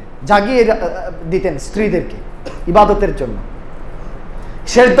জাগাতেন, জাগিয়ে দিতেন স্ত্রীদেরকে ইবাদতের জন্য।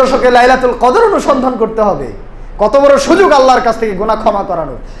 শেষ দশকে লাইলাতুল কদর অনুসন্ধান করতে হবে। কত বড় সুযোগ আল্লাহর কাছ থেকে গুনাহ ক্ষমা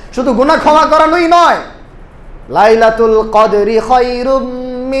করানোর। শুধু গুনাহ ক্ষমা করানোই নয়, লাইলাতুল কদরি খায়রুম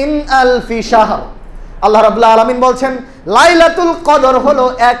মিন আলফি শাহর। আল্লাহ রাব্বুল আলামিন বলছেন, লাইলাতুল কদর হলো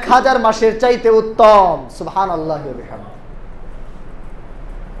 1000 মাসের চাইতে উত্তম। সুবহানাল্লাহি ওয়া বিহামদিহি।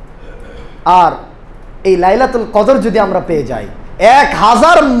 আর এই লাইলাতুল কদর যদি আমরা পেয়ে যাই,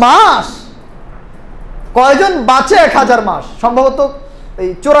 1000 মাস, কয়জন বাঁচে 1000 মাস? সম্ভবত এই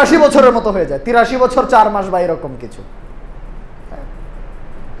 84 বছরের মতো হয়ে যায়, 83 বছর 4 মাস বা এরকম কিছু।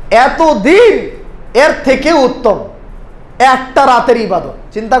 এত দিন এর থেকে উত্তম একটা রাতের ইবাদত।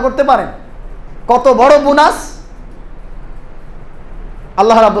 চিন্তা করতে পারেন কত বড় বোনাস।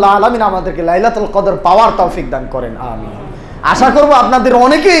 আল্লাহ রাব্বুল আলামিন আমাদেরকে লাইলাতুল কদর পাওয়ার তৌফিক দান করেন, আমিন। আশা করব আপনাদের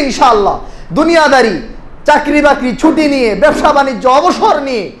অনেকেই ইনশাআল্লাহ দুনিয়াদারি, চাকরি বাকরি ছুটি নিয়ে, ব্যবসা বাণিজ্য অবসর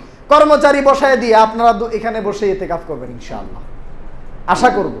নিয়ে, কর্মচারী বসায় দিয়ে আপনারা এখানে বসে ইতিকাফ করবেন ইনশাআল্লাহ। আশা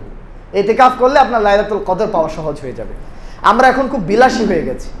করব ইতিকাফ করলে আপনার লাইলাতুল কদর পাওয়া সহজ হয়ে যাবে। আমরা এখন খুব বিলাসী হয়ে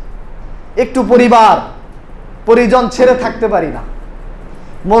গেছি, একটু পরিবার পরিজন ছেড়ে থাকতে পারি না।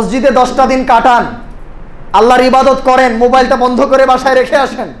 মসজিদে 10টা দিন কাটান, আল্লাহর ইবাদত করেন, মোবাইলটা বন্ধ করে বাসায় রেখে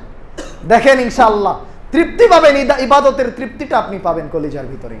আসেন, দেখেন ইনশাআল্লাহ তৃপ্তি পাবেন। ইবাদতের তৃপ্তিটা আপনি পাবেন কলিজার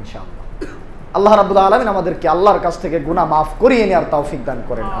ভিতরে ইনশাআল্লাহ। আল্লাহ রাব্বুল আলামিন আমাদেরকে আল্লাহর কাছ থেকে গুনাহ মাফ করিয়ে নেওয়ার তৌফিক দান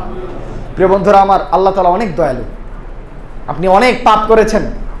করেন, আমিন। প্রিয় বন্ধুরা আমার, আল্লাহ তাআলা অনেক দয়ালু। আপনি অনেক পাপ করেছেন,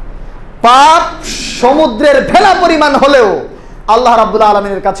 পাপ সমুদ্রের ভেলা পরিমাণ হলেও আল্লাহ রাব্বুল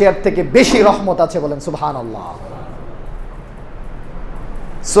আলামিনের কাছে এর থেকে বেশি রহমত আছে, বলেন সুবহানাল্লাহ।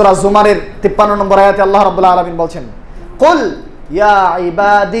 সূরা জুমারের 53 নম্বর আয়াতে আল্লাহ রাব্বুল আলামিন বলছেন, কুল ইয়া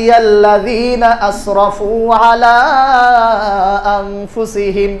ইবাদিয়াল্লাযীনা আসরাফু আলা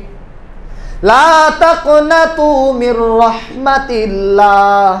আনফুসিহিম লা তাকনাতু মির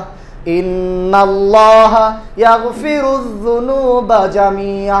রাহমাতিল্লাহ ইন্নাল্লাহা ইয়াগফিরুয যুনুবা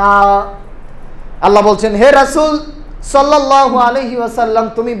জামিআ। আল্লাহ বলছেন, হে রাসূল সাল্লাল্লাহু আলাইহি ওয়াসাল্লাম,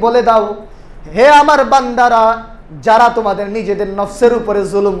 তুমি বলে দাও, হে আমার বান্দারা, যারা তোমাদের নিজেদের নফসের উপরে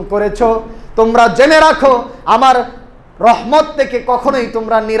জুলুম করেছো, তোমরা জেনে রাখো আমার রহমত থেকে কখনোই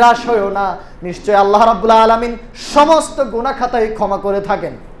তোমরা নিরাশ হয়ো না। নিশ্চয় আল্লাহ রাব্বুল আলামিন সমস্ত গুনাহ খাতায় ক্ষমা করে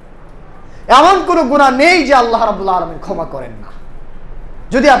থাকেন। এমন কোনো গুনাহ নেই যে আল্লাহ রাব্বুল আলামিন ক্ষমা করেন না,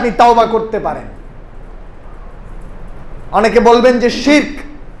 যদি আপনি তাওবা করতে পারেন। অনেকে বলবেন যে শিরক,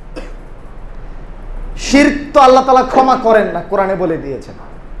 শিরক তো আল্লাহ তাআলা ক্ষমা করেন না, কোরআনে বলে দিয়েছেন।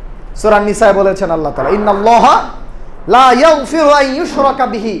 সূরা নিসায় বলেছেন আল্লাহ তাআলা, ইন্নাল্লাহা লা ইয়াগফিরু আন ইউশরাকা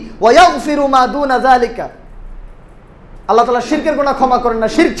বিহি ওয়া ইয়াগফিরু মা দুনা যালিকা। আল্লাহ তাআলা শিরকের গুনাহ ক্ষমা করেন না,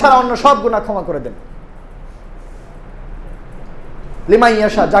 শিরক ছাড়া অন্য সব গুনাহ ক্ষমা করে দেন। লিমান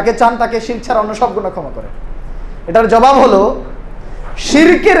ইয়াশা, যাকে চান তাকে শিরক ছাড়া অন্য সব গুনাহ ক্ষমা করেন। এটার জবাব হলো,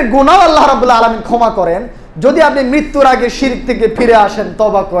 শিরকের গুনাহ আল্লাহ রাব্বুল আলামিন ক্ষমা করেন যদি আপনি মৃত্যুর আগে শিরক থেকে ফিরে আসেন,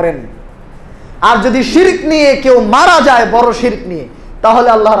 তওবা করেন। আর যদি শিরক নিয়ে কেউ মারা যায়, বড় শিরক নিয়ে, তাহলে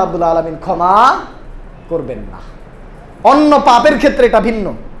আল্লাহ রাব্বুল আলামিন ক্ষমা করবেন না। অন্য পাপের ক্ষেত্রে এটা ভিন্ন।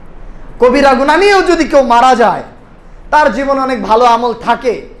 কবিরা গুনাহ নিয়েও যদি কেউ মারা যায়, তার জীবনে অনেক ভালো আমল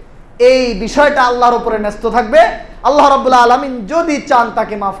থাকে, এই বিষয়টা আল্লাহর উপরে ন্যস্ত থাকবে। আল্লাহ রাব্বুল আলামিন যদি চান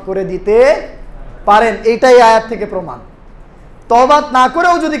তাকে মাফ করে দিতে পারেন, এটাই আয়াত থেকে প্রমাণ। তওবা না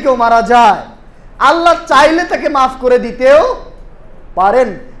করেও যদি কেউ মারা যায়, আল্লাহ চাইলে তাকে মাফ করে দিতেও পারেন,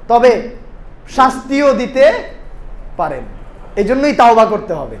 তবে শাস্তিও দিতে পারেন। এই জন্যই তাওবা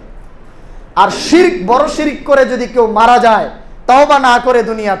করতে হবে। আর শিরক, বড় শিরক করে যদি কেউ মারা যায়, তওবা না করে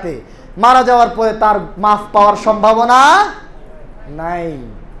দুনিয়াতে, মারা যাওয়ার পরে তার মাফ পাওয়ার সম্ভাবনা নাই।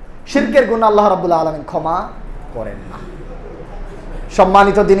 শিরকের গুনাহ আল্লাহ রাব্বুল আলামিন ক্ষমা করেন না।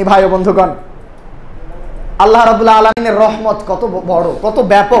 সম্মানিত দিনী ভাই ও বন্ধুগণ, আল্লাহ রাব্বুল আলামিনের রহমত কত বড়, কত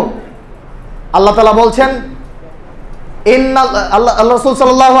ব্যাপক। আল্লাহ তাআলা বলছেন, আল্লাহ রাসূল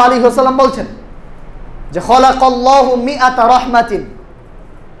সাল্লাল্লাহু আলাইহি ওয়াসাল্লাম বলছেন যে খালাকাল্লাহু মিআতা রাহমাতিন,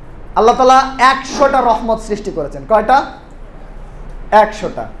 আল্লাহ তাআলা 100টা রহমত সৃষ্টি করেছেন। কয়টা?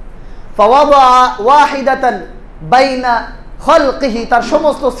 100টা। ফাওয়াদা ওয়াহিদাতান বাইনা খালকিহি, তার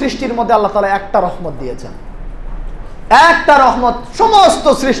সমস্ত সৃষ্টির মধ্যে আল্লাহ তাআলা একটা রহমত দিয়েছেন। একটা রহমত সমস্ত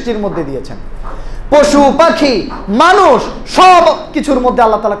সৃষ্টির মধ্যে দিয়েছেন। পশু পাখি মানুষ সব কিছুর মধ্যে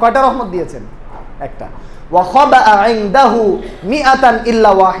আল্লাহ তাআলা কয়টা রহমত দিয়েছেন? একটা। ওয়া খাবা ইনদাহু মিআতান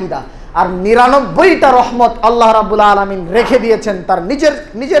ইল্লা ওয়াহিদা, আর 99টা রহমত আল্লাহ রাব্বুল আলামিন রেখে দিয়েছেন তার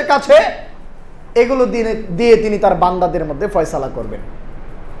নিজের কাছে। এগুলো দিয়ে তিনি তার বান্দাদের মধ্যে ফয়সালা করবেন।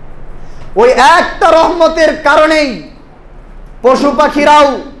 ওই একটা রহমতের কারণেই পশু পাখিরাও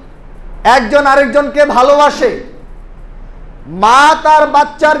একজন আরেকজনকে ভালোবাসে। মা তার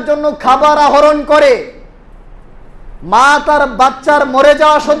বাচ্চার জন্য খাবার আহরণ করে, মা তার বাচ্চার মরে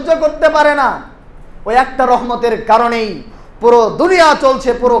যাওয়া সহ্য করতে পারে না। ওই একটা রহমতের কারণেই পুরো দুনিয়া চলছে,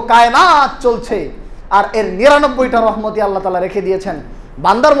 পুরো কায়নাত চলছে। আর এর 99টা রহমতই আল্লাহ তাআলা রেখে দিয়েছেন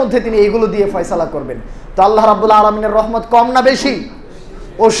বান্দার মধ্যে, তিনি এইগুলো দিয়ে ফয়সালা করবেন। তো আল্লাহ রাব্বুল আলামিনের রহমত কম না বেশি?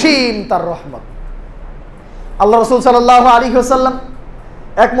 অসীম তার রহমত। আল্লাহ রাসূল সাল্লাল্লাহু আলাইহি ওয়াসাল্লাম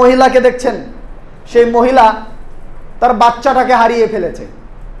এক মহিলাকে দেখছেন, সেই মহিলা তার বাচ্চাটাকে হারিয়ে ফেলেছে।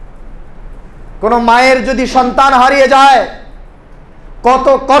 কোন মায়ের যদি সন্তান হারিয়ে যায় কত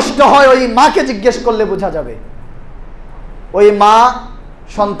কষ্ট হয়, ওই মাকে জিজ্ঞেস করলে বোঝা যাবে। ওই মা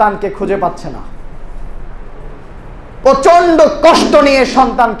সন্তানকে খুঁজে পাচ্ছে না, প্রচন্ড কষ্ট নিয়ে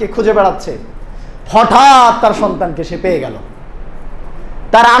সন্তানকে খুঁজে বেড়াচ্ছে। হঠাৎ তার সন্তানকে সে পেয়ে গেল।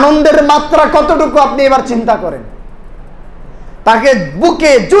 তার আনন্দের মাত্রা কতটুকু আপনি এবার চিন্তা করেন। তাকে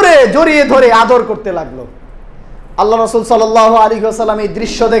বুকে জুড়ে জড়িয়ে ধরে আদর করতে লাগলো। আল্লাহ রাসূল সাল্লাল্লাহু আলাইহি ওয়াসাল্লাম এই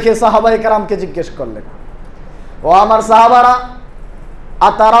দৃশ্য দেখে সাহাবায়ে কেরামকে জিজ্ঞেস করলেন, ও আমার সাহাবারা,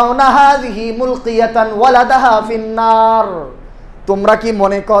 আতারাউনা হাযিহি মুলকিয়াতান ওয়ালাদাহা ফিন্নার, তোমরা কি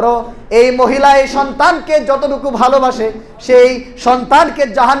মনে করো এই মহিলা এই সন্তানকে যতটুকু ভালোবাসে সেই সন্তানকে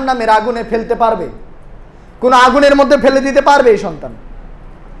জাহান্নামের আগুনে ফেলতে পারবে? কোন আগুনের মধ্যে ফেলে দিতে পারবে এই সন্তান?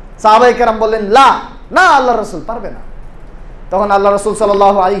 সাহাবায়ে কেরাম বললেন, লা, না আল্লাহ রাসূল, পারবে না। তখন আল্লাহ রাসূল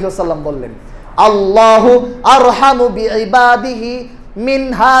সাল্লাল্লাহু আলাইহি ওয়াসাল্লাম বললেন, আল্লাহু আরহামু বিইবাদিহি মিন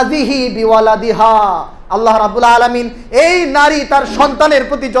হাযিহি বিওয়ালাদিহা, আল্লাহ রাব্বুল আলামিন এই নারী তার সন্তানের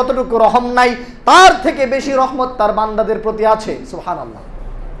প্রতি যতটুকু রহম নাই তার থেকে বেশি রহমত তার বান্দাদের প্রতি আছে। সুবহানাল্লাহ,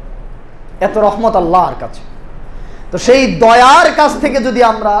 এত রহমত আল্লাহর কাছে। তো সেই দয়ার কাছ থেকে যদি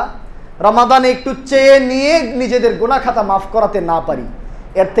আমরা রমাদানে একটু চেয়ে নিয়ে নিজেদের গুনাহ খাতা মাফ করাতে না পারি,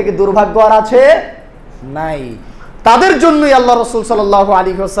 এর থেকে দুর্ভাগ্য আর আছে নাই। তাদের জন্যই আল্লাহ রাসূল সাল্লাল্লাহু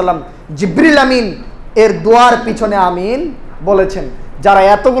আলাইহি ওয়াসাল্লাম জিবরিল আমিন এর দোয়ার পিছনে আমিন বলেছেন, যারা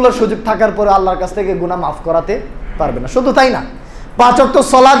এতগুলো সুযোগ থাকার পরে আল্লাহর কাছ থেকে গুনাহ মাফ করাতে পারবে না। শুধু তাই না, 5 ওয়াক্ত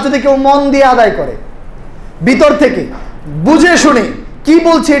সালাত যদি কেউ মন দিয়ে আদায় করে, ভিতর থেকে বুঝে শুনে, কি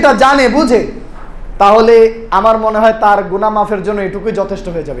বলছে এটা জানে বুঝে, তাহলে আমার মনে হয় তার গুনাহ মাফের জন্য এটুকুই যথেষ্ট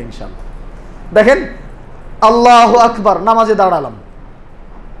হয়ে যাবে ইনশাআল্লাহ। দেখেন, আল্লাহু আকবার, নামাজে দাঁড়ালাম,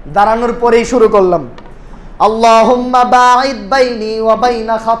 দাঁড়ানোর পরেই শুরু করলাম, আল্লাহুম্মা বাঈদ বাইনি ওয়া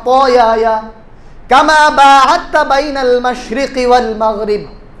বাইনা খাতায়ায়া কামা বাআদতা বাইনাল মাশরিকি ওয়াল মাগরিব।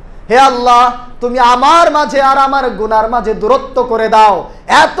 হে আল্লাহ, তুমি আমার মাঝে আর আমার গুনার মাঝে দূরত্ব করে দাও,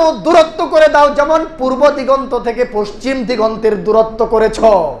 এত দূরত্ব করে দাও যেমন পূর্ব দিগন্ত থেকে পশ্চিম দিগন্তের দূরত্ব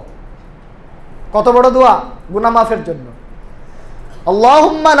করেছো। কত বড় দোয়া গুনাহ মাফের জন্য।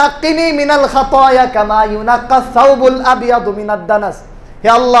 আল্লাহুম্মা নাক্কিনি মিনাল খাতায়া কামা ইউনাক্কাস সাওবুল আবিয়াদু মিনাদ দানাস। হে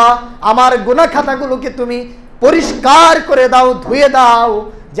আল্লাহ, আমার গুনাহ খাতাগুলোকে তুমি পরিষ্কার করে দাও, ধুয়ে দাও,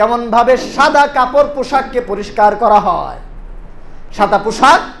 যেমন ভাবে সাদা কাপড় পোশাককে পরিষ্কার করা হয়। সাদা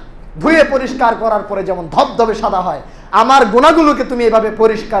পোশাক ধুয়ে পরিষ্কার করার পরে যেমন ধবধবে সাদা হয়, আমার গুনাহগুলোকে তুমি এভাবে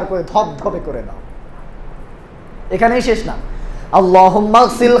পরিষ্কার করে ধবধবে করে দাও। এখানেই শেষ না, আল্লাহুম্মা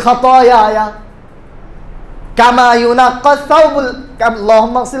গসিল খাতায়ায়া কামা ইউনাক্কাস সাওবুল,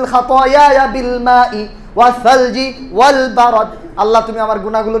 আল্লাহুম্মা গসিল খাতায়ায়া বিল মাই ওয়াস সালজি ওয়াল বারাদ। আল্লাহ, তুমি আমার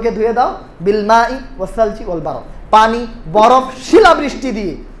গুনাহগুলোকে ধুয়ে দাও বিল মাই ওয়াস সালজি ওয়াল বারাদ, পানি, বরফ, শিলাবৃষ্টি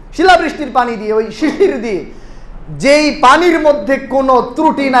দিয়ে, শিলাবৃষ্টির পানি দিয়ে, ওই শিশির দিয়ে, যেই পানির মধ্যে কোনো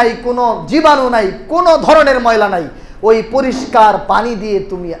ত্রুটি নাই, কোনো জীবাণু নাই, কোনো ধরনের ময়লা নাই, ওই পরিষ্কার পানি দিয়ে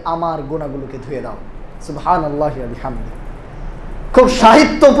তুমি আমার গুনাহগুলোকে ধুয়ে দাও। সুবহানাল্লাহি ওয়া বিহামদিহি। খুব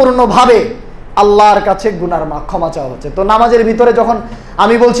সাহিত্যপূর্ণ ভাবে আল্লাহর কাছে গুনার ক্ষমা চাওয়া হচ্ছে। তো নামাজের ভিতরে যখন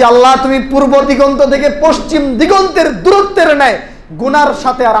আমি বলছি আল্লাহ তুমি পূর্ব দিগন্ত থেকে পশ্চিম দিগন্তের দূরত্বের ন্যায় গুনার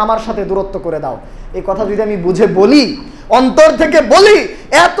সাথে আর আমার সাথে দূরত্ব করে দাও, এই কথা যদি আমি বুঝে বলি, অন্তর থেকে বলি,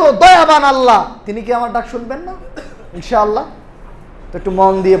 এত দয়াবান আল্লাহ, তিনি কি আমার ডাক শুনবেন না? ইনশাআল্লাহ। তো একটু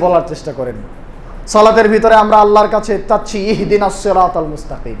মন দিয়ে বলার চেষ্টা করেন। সালাতের ভিতরে আমরা আল্লাহর কাছে চাচ্ছি ইহদিনাস সিরাতাল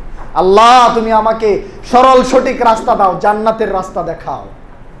মুস্তাকিম, আল্লাহ তুমি আমাকে সরল সঠিক রাস্তা দাও, জান্নাতের রাস্তা দেখাও।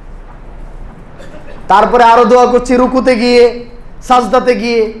 তারপরে আরো দোয়া করছি রুকুতে গিয়ে, সাজদাতে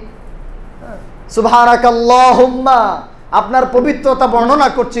গিয়ে সুবহানাকাল্লাহুম্মা, আপনার পবিত্রতা বর্ণনা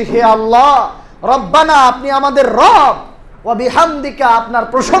করছি, হে আল্লাহ, রব্বানা আপনি আমাদের রব, ওয়া বিহামদিকা আপনার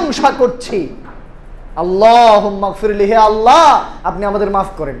প্রশংসা করছি, আল্লাহুম্মা গফিরলি, হে আল্লাহ আপনি আমাদের মাফ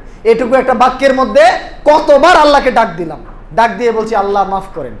করেন। এটুকু একটা বাক্যের মধ্যে কতবার আল্লাহকে ডাক দিলাম, ডাক দিয়ে বলছি আল্লাহ মাফ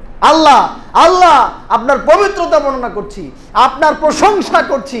করেন, আল্লাহ আল্লাহ আপনার পবিত্রতা বর্ণনা করছি, আপনার প্রশংসা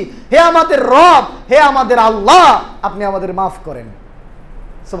করছি, হে আমাদের রব, হে আমাদের আল্লাহ আপনি আমাদের মাফ করেন।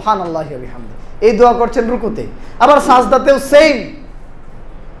 সুবহানাল্লাহি ওয়া বিহামদিহি, এই দোয়া করছেন রুকুতে। আবার সাজদাতেও সেম,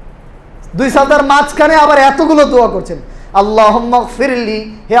 দুই সাজদার মাঝখানে আবার এতগুলো দোয়া করছেন, আল্লাহুম্মা গফিরলি,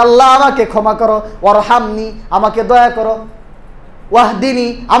 হে আল্লাহ আমাকে ক্ষমা করো, ওয়ারহামনি আমাকে দয়া করো, ওয়াহদিনি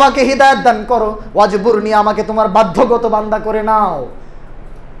আমাকে হিদায়াত দান করো, ওয়াজবুরনি আমাকে তোমার বাধ্যগত বান্দা করে নাও,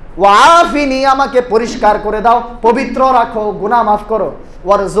 ওয়াআফিনি আমাকে পরিষ্কার করে দাও, পবিত্র রাখো, গুনাহ মাফ করো,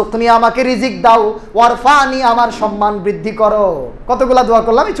 ওয়ারজুকনি আমাকে রিজিক দাও, ওয়ারফানি আমার সম্মান বৃদ্ধি করো। কতগুলা দোয়া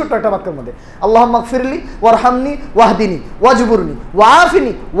করলাম এই ছোট্ট একটা বাক্যের মধ্যে, আল্লাহুম্মা গফিরলি ওয়ারহামনি ওয়াহদিনি ওয়াজবুরনি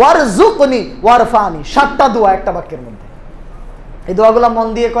ওয়াআফিনি ওয়ারজুকনি ওয়ারফানি, 7টা দোয়া একটা বাক্যের মধ্যে। এই দোয়াগুলো মন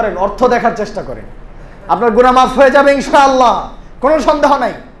দিয়ে করেন, অর্থ দেখার চেষ্টা করেন, আপনার গুনাহ মাফ হয়ে যাবে ইনশাআল্লাহ, কোনো সন্দেহ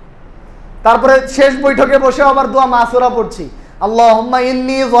নাই। তারপরে শেষ বৈঠকে বসে আবার দোয়া মাসুরা পড়ছি, আল্লাহুম্মা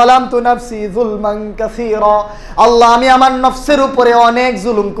ইন্নী যালামতু নাফসি যুলমান কাসীরা, আল্লাহ আমি আমার নফসের উপরে অনেক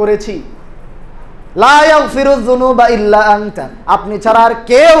জুলুম করেছি, লা ইয়াগফিরুয যুনুবা ইল্লা আনতা, আপনি ছাড়া আর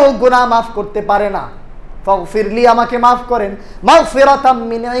কেউ গুনাহ মাফ করতে পারে না, ফাগফিরলি আমাকে মাফ করেন, মাগফিরাতাম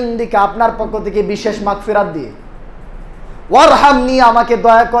মিন ইনদিকা আপনার পক্ষ থেকে বিশেষ মাগফিরাত দিয়ে, ওয়ারহামনি আমাকে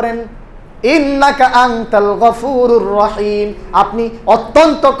দয়া করেন, ইন্নাকা আনতাল গফুরুর রহিম আপনি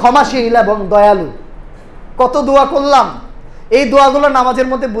অত্যন্ত ক্ষমাশীল এবং দয়ালু। কত দোয়া করলাম, এই দোয়াগুলো নামাজের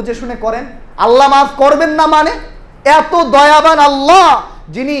মধ্যে বুঝে শুনে করেন। আল্লাহ মাফ করবেন না মানে এত দয়াবান আল্লাহ,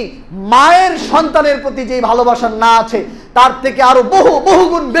 যিনি মায়ের সন্তানের প্রতি যে ভালোবাসা না আছে তার থেকে আরো বহু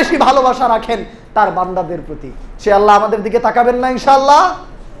বহুগুণ বেশি ভালোবাসা রাখেন তার বান্দাদের প্রতি, সে আল্লাহ আমাদের দিকে তাকাবেন না ইনশাআল্লাহ।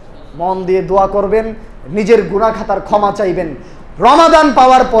 মন দিয়ে দোয়া করবেন, নিজের গুনাহ খাতার ক্ষমা চাইবেন। রমাদান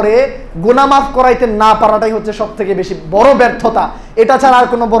পাওয়ার পরে গুনাহ মাফ করাইতে না পারাটাই হচ্ছে সব থেকে বেশি বড় ব্যর্থতা, এটা ছাড়া আর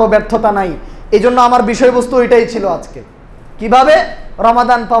কোনো বড় ব্যর্থতা নাই। এই জন্য আমার বিষয়বস্তু এটাই ছিল আজকে, কিভাবে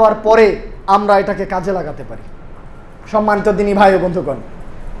রমাদান পাওয়ার পরে আমরা এটাকে কাজে লাগাতে পারি। সম্মানিত দিনী ভাই ও বন্ধুগণ,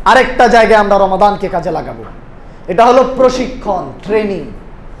 আরেকটা জায়গায় আমরা রমাদানকে কাজে লাগাবো, এটা হলো প্রশিক্ষণ, ট্রেনিং।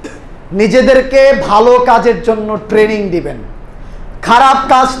 নিজেদেরকে ভালো কাজের জন্য ট্রেনিং দিবেন, খারাপ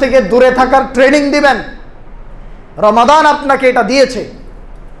কাজ থেকে দূরে থাকার ট্রেনিং দিবেন। রমাদান আপনাকে এটা দিয়েছে।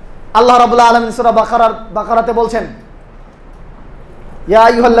 আল্লাহ রাব্বুল আলামিন সূরা বাকারাতে বলছেন, ইয়া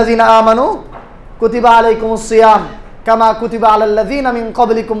আইয়ুহাল্লাযীনা আমানু কুতিবা আলাইকুমুস সিয়াম কামা কুতিবা আলাল্লাযীনা মিন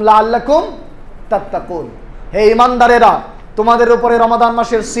ক্বাবলিকুম লাআল্লাকুম তাত্তাকুন, হে ঈমানদারেরা তোমাদের উপরে রমাদান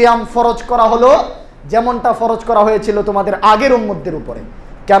মাসের সিয়াম ফরজ করা হলো যেমনটা ফরজ করা হয়েছিল তোমাদের আগের উম্মতদের উপরে।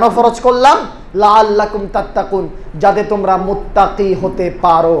 কেন ফরজ করলাম? লাআল্লাকুম তাত্তাকুন, যাতে তোমরা মুত্তাকি হতে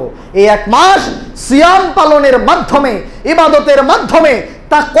পারো। এই এক মাস সিয়াম পালনের মাধ্যমে, ইবাদতের মাধ্যমে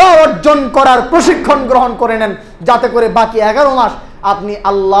তাকওয়া অর্জন করার প্রশিক্ষণ গ্রহণ করে নেন, যাতে করে বাকি 11 মাস আপনি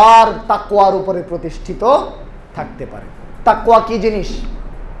আল্লাহর তাকওয়ার উপরে প্রতিষ্ঠিত থাকতে পারেন। তাকওয়া কি জিনিস?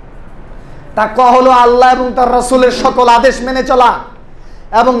 তাকওয়া হলো আল্লাহ এবং তার রাসূলের সকল আদেশ মেনে চলা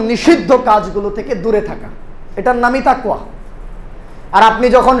এবং নিষিদ্ধ কাজগুলো থেকে দূরে থাকা, এটার নামই তাকওয়া। আর আপনি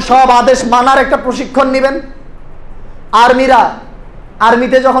যখন সব আদেশ মানার একটা প্রশিক্ষণ নেবেন,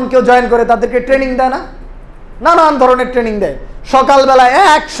 আর্মিতে যখন কেউ জয়েন করে তাদেরকে ট্রেনিং দেয় না, নানান ধরনের ট্রেনিং দেয়। সকালবেলায়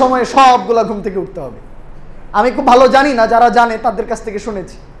এক সময় সবগুলা ঘুম থেকে উঠতে হবে। আমি খুব ভালো জানি না, যারা জানে তাদের কাছ থেকে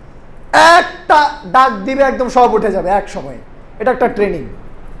শুনেছি, একটা ডাক দিবে একদম সব উঠে যাবে এক সময়, এটা একটা ট্রেনিং।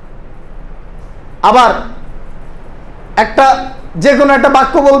 আবার একটা যে কোনো একটা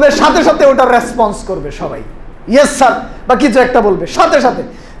বাক্য বলবে, সাথে সাথে ওটার রেসপন্স করবে সবাই, ইয়েস স্যার বা কিছু একটা বলবে সাথে সাথে।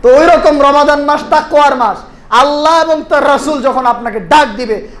 তো ওই রকম রমাদান মাস তাকওয়ার মাস। আল্লাহ এবং তার রাসূল যখন আপনাকে ডাক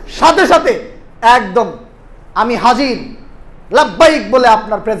দিবে, সাথে সাথে একদম আমি হাজির, লাব্বাইক বলে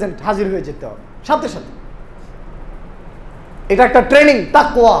আপনার প্রেজেন্ট হাজির হয়ে যেতে হবে সাথে সাথে। এটা একটা ট্রেনিং,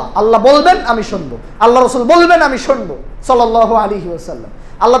 তাকওয়া। আল্লাহ বলবেন আমি শুনবো, আল্লাহ রাসূল বলবেন আমি শুনবো, সাল্লাল্লাহু আলাইহি ওয়াসাল্লাম।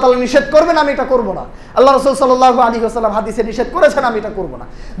 আল্লাহ তাআলা নিষেধ করবেন, আমি এটা করব না। আল্লাহ রাসূল সাল্লাল্লাহু আলাইহি ওয়াসাল্লাম হাদিসে নিষেধ করেছেন, আমি এটা করব না।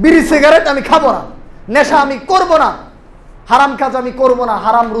 বিড়ি সিগারেট আমি খাবো না, নেশা আমি করব না, হারাম কাজ আমি করব না,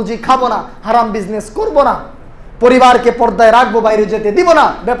 হারাম রুজি খাবো না, হারাম বিজনেস করব না, পরিবারকে পর্দায় রাখবো, বাইরে যেতে দিব না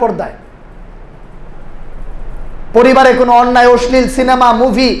বেপর্দায়, পরিবারে কোনো অন্যায় অশ্লীল সিনেমা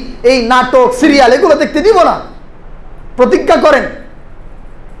মুভি এই নাটক সিরিয়াল এগুলো দেখতে দিব না। প্রতিজ্ঞা করেন,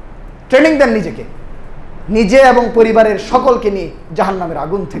 ট্রেনিং দেন নিজেকে, নিজে এবং পরিবারের সকলকে নিয়ে জাহান্নামের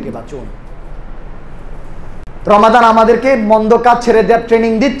আগুন থেকে বাঁচুন। রমাদান আমাদেরকে মন্দ কাজ ছেড়ে দেওয়ার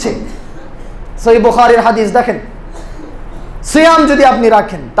ট্রেনিং দিচ্ছে। সহিহ বুখারীর হাদিস দেখেন, সিয়াম যদি আপনি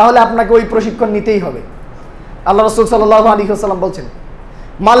রাখেন তাহলে আপনাকে ওই প্রশিক্ষণ নিতেই হবে। আল্লাহ রাসূল সাল্লাল্লাহু আলাইহি ওয়াসাল্লাম বলছেন,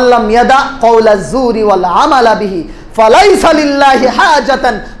 মাল্লাম ইয়াদা কাওলা যুরি ওয়াল আমালা বিহি ফালাইসা লিল্লাহি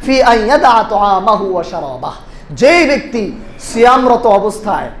হাজাতান ফি আন ইয়াদা তাআমাহু ওয়া শারাবাহ। যেই ব্যক্তি সিয়ামরত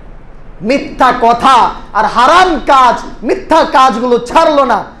অবস্থায় মিথ্যা কথা আর হারাম কাজ, মিথ্যা কাজগুলো ছাড়লো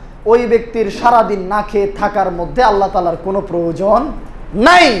না, ওই ব্যক্তির সারাদিন না খেয়ে থাকার মধ্যে আল্লাহ তাআলার কোনো প্রয়োজন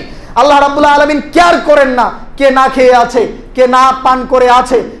নাই। আল্লাহ রাব্বুল আলামিন কেয়ার করেন না কে না খেয়ে আছে, কে না পান করে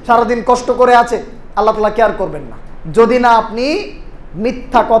আছে, সারাদিন কষ্ট করে আছে, আল্লাহ তাআলা কেয়ার করবেন না যদি না আপনি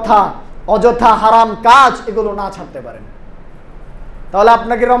মিথ্যা কথা, অযথা হারাম কাজ এগুলো না ছাড়তে পারেন। তাহলে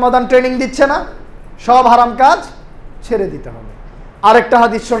আপনাকে রমাদান ট্রেনিং দিচ্ছে না, সব হারাম কাজ ছেড়ে দিতে হবে। আরেকটা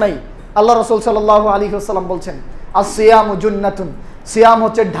হাদিস শোনাই, আল্লাহ রাসূল সাল্লাল্লাহু আলাইহি ওয়াসাল্লাম বলছেন, আসিয়ামু জুন্নাতুন, সিয়াম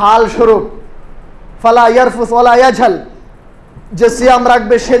হচ্ছে ঢাল স্বরূপ, ফালা ইয়ারফুস ওয়ালা ইয়াজহাল, যে সিয়াম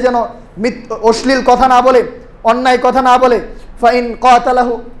রাখবে সে যেন অশ্লীল কথা না বলে, অন্যায় কথা না বলে। ফাইন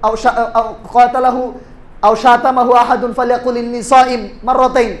কাতালাহু আও শাতামাহু আহাদুন ফালিয়াকুল ইন্নী সাইম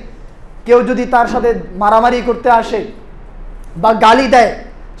মাররাতাইন, কেউ যদি তার সাথে মারামারি করতে আসে বা গালি দেয়,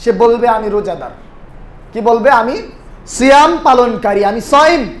 সে বলবে আমি রোজাদার। কি বলবে? আমি সিয়াম পালনকারী, আমি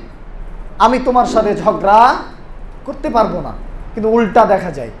সাইম, আমি তোমার সাথে ঝগড়া করতে পারবো না। কিন্তু উল্টা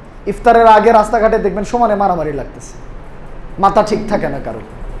দেখা যায়, ইফতারের আগে রাস্তাঘাটে দেখবেন সমানে মারামারি লাগতেছে, মাথা ঠিক থাকে না কারো।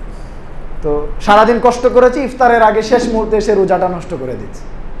 তো সারাদিন কষ্ট করেছি, ইফতারের আগে শেষ মুহূর্তে এসে রোজাটা নষ্ট করে দিচ্ছে।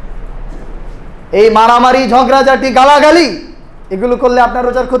 এই মারামারি, ঝগড়াঝাটি, গালাগালি এগুলো করলে আপনার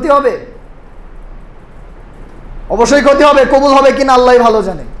রোজার ক্ষতি হবে? অবশ্যই ক্ষতি হবে। কবুল হবে কিনা আল্লাহই ভালো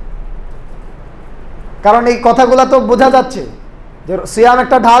জানে। কারণ এই কথাগুলো তো বোঝা যাচ্ছে যে সিয়াম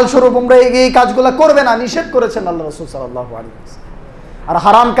একটা ঢাল স্বরূপ, আমরা এই কাজগুলো করবে না, নিষেধ করেছেন আল্লাহ রাসূল সাল্লাল্লাহু আলাইহি ওয়াসাল্লাম। আর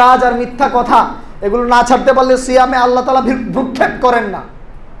হারাম কাজ আর মিথ্যা কথা এগুলো না ছাড়তে পারলে সিয়ামে আল্লাহ তাআলা ভ্রুক্ষেপ করেন না।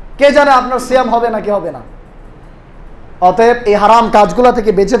 কে জানে আপনার সিয়াম হবে নাকি হবে না। অতএব এই হারাম কাজগুলো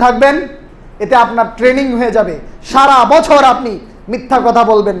থেকে বেঁচে থাকবেন, এতে আপনার ট্রেনিং হয়ে যাবে। সারা বছর আপনি মিথ্যা কথা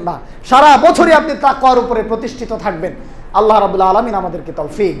বলবেন না, সারা বছরই আপনি তাকওয়ার উপরে প্রতিষ্ঠিত থাকবেন। আল্লাহ রাব্বুল আলামিন আমাদেরকে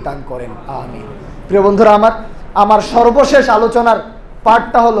তৌফিক দান করেন, আমিন। প্রিয় বন্ধুরা, আমার সর্বশেষ আলোচনার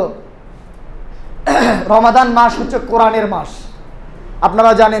পার্টটা হলো রমাদান মাস হচ্ছে কোরআনের মাস।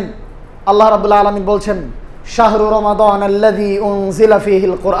 আপনারা জানেন আল্লাহ রাব্বুল আলামিন বলছেন, শাহরু রমাদান আল্লাযী উনজিলা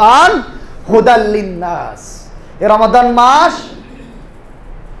ফীহিল কুরআন হুদাল লিন-নাস। এই রমাদান মাস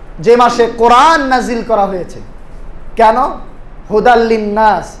যে মাসে কোরআন নাজিল করা হয়েছে। কেন? হুদাল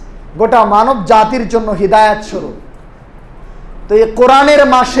লিন-নাস, গোটা মানব জাতির জন্য হিদায়াত স্বরূপ। তো এই কোরআনের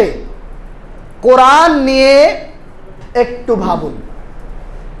মাসে কোরআন নিয়ে একটু ভাবুন,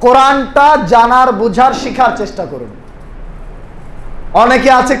 কোরআনটা জানার, বুঝার, শিখার চেষ্টা করুন। অনেকে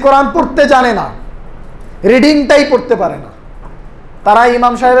আছে কোরআন পড়তে জানে না, রিডিংটাই পড়তে পারে না। তারা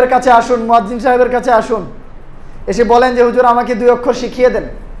ইমাম সাহেবের কাছে আসুন, মুয়াজ্জিন সাহেবের কাছে আসুন, এসে বলেন যে হুজুর আমাকে 2 অক্ষর শিখিয়ে দেন।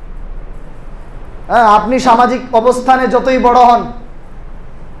 হ্যাঁ, আপনি সামাজিক অবস্থানে যতই বড় হন,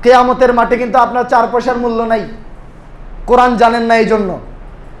 কিয়ামতের মাঠে কিন্তু আপনার 4 পয়সার মূল্য নাই, কোরআন জানেন না। এই জন্য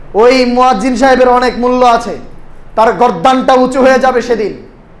ওই মুয়াজ্জিন সাহেবের অনেক মূল্য আছে, তার গর্দানটা উঁচু হয়ে যাবে সেদিন,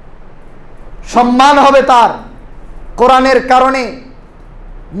 সম্মান হবে তার। কোরআনের কারণে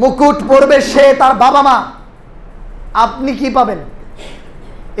মুকুট পরবে সে, তার বাবা মা। আপনি কি পাবেন?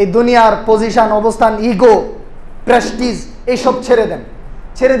 এই দুনিয়ার পজিশন, অবস্থান, ইগো, প্রেস্টিজ এইসব ছেড়ে দেন।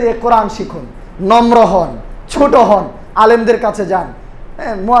 ছেড়ে দিয়ে কোরআন শিখুন, নম্র হন, ছোট হন, আলেমদের কাছে যান।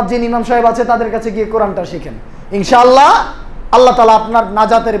 মুয়াজ্জিন ইমাম সাহেব আছে, তাদের কাছে গিয়ে কোরআনটা শিখেন। ইনশাআল্লাহ আল্লাহ তাআলা আপনার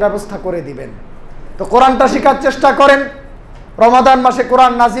নাজাতের ব্যবস্থা করে দিবেন। তো কোরআনটা শেখার চেষ্টা করেন। রমাদান মাসে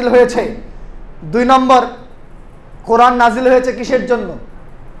কোরআন নাজিল হয়েছে। 2 নম্বর, কোরআন নাজিল হয়েছে কিসের জন্য?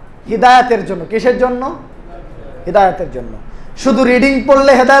 হিদায়াতের জন্য। কিসের জন্য? হিদায়াতের জন্য। শুধু রিডিং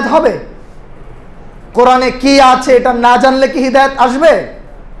পড়লে হিদায়াত হবে? কোরআনে কি আছে এটা না জানলে কি হিদায়াত আসবে?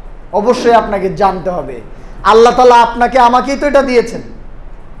 অবশ্যই আপনাকে জানতে হবে। আল্লাহ তাআলা আপনাকে, আমাকেই তো এটা দিয়েছেন,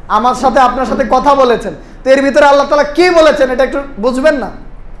 আমার সাথে আপনার সাথে কথা বলেছেন। তো এর ভিতরে আল্লাহ তাআলা কি বলেছেন এটা একটু বুঝবেন না?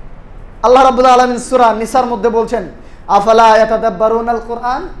 আল্লাহ রাব্বুল আলামিন সূরা নিসার মধ্যে বলছেন, আফালা ইয়াতাদাব্বারুনাল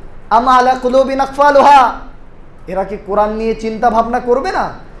কুরআন আম আলা কুলুবিন আকফালুহা। এরা কি কোরআন নিয়ে চিন্তা ভাবনা করবে না,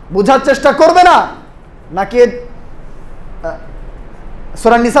 বোঝার চেষ্টা করবে না? নাকি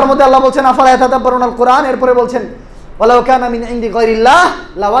সূরা নিসার মধ্যে আল্লাহ বলছেন আফালা ইয়াতাদাব্বারুনাল কোরআন, এরপরে বলছেন ওয়ালাউ কানা মিন ইনদি গায়রিল্লাহ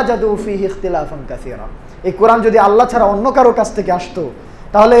লাওয়াজাদু ফীহি ইখতিলাফান কাসীরা। এই কোরআন যদি আল্লাহ ছাড়া অন্য কারো কাছ থেকে আসতো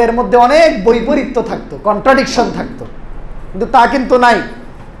তাহলে এর মধ্যে অনেক বৈপরীত্য থাকতো, কন্ট্রাডিকশন থাকতো, কিন্তু তা কিন্তু নাই।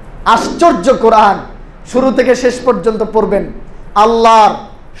 আশ্চর্য কোরআন, শুরু থেকে শেষ পর্যন্ত পড়বেন, আল্লাহর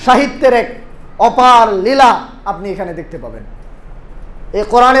সাহিত্যের এক অপার লীলা আপনি এখানে দেখতে পাবেন। এই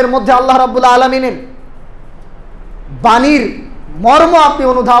কোরআনের মধ্যে আল্লাহ রাব্বুল আলামিনের বাণীর মর্ম আপনি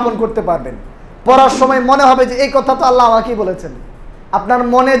অনুধাবন করতে পারবেন। পড়ার সময় মনে হবে যে এই কথা তো আল্লাহ আমাকেই বলেছেন। আপনার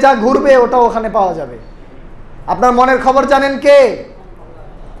মনে যা ঘুরবে ওটা ওখানে পাওয়া যাবে। আপনার মনের খবর জানেন কে?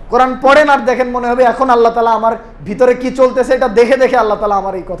 কোরআন পড়েন আর দেখেন, মনে হবে এখন আল্লাহ তাআলা আমার ভিতরে কি চলতেছে এটা দেখে দেখে আল্লাহ তাআলা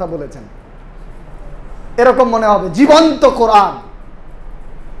আমার এই কথা বলেছেন, এরকম মনে হবে। জীবন্ত কোরআন।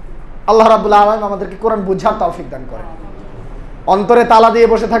 আল্লাহ রাব্বুল আলামিন আমাদেরকে কোরআন বুঝার তৌফিক দান করেন। অন্তরে তালা দিয়ে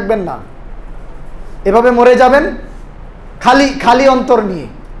বসে থাকবেন না, এভাবে মরে যাবেন খালি খালি অন্তর নিয়ে।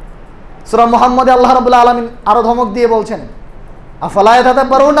 সূরা মুহাম্মদে আল্লাহ রাব্বুল আলামিন আরো ধমক দিয়ে বলছেন আফালা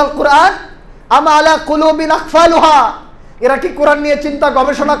ইয়াতাদাব্বারুনাল কুরআন আম আলা কুলুবিন আকফালুহা। এরা কি কোরআন নিয়ে চিন্তা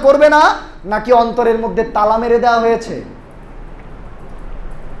গবেষণা করবে না, নাকি অন্তরের মধ্যে তালা মেরে দেওয়া হয়েছে?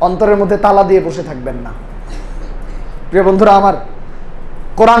 অন্তরের মধ্যে তালা দিয়ে বসে থাকবেন না। প্রিয় বন্ধুরা আমার,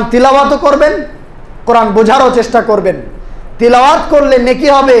 কোরআন তিলাওয়াতও করবেন, কোরআন বোঝারও চেষ্টা করবেন। তিলাওয়াত করলে নেকি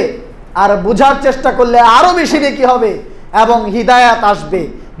হবে, আর বোঝার চেষ্টা করলে আরো বেশি নেকি হবে, এবং হিদায়াত আসবে,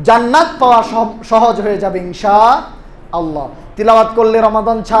 জান্নাত পাওয়া সহজ হয়ে যাবে ইনশাআল্লাহ। তিলাওয়াত করলে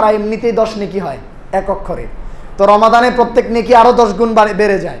রমাদান ছাড়া এমনিতেই 10 নেকি হয় এক অক্ষরে, তো রমাদানে প্রত্যেক নেকি আরো 10 গুণ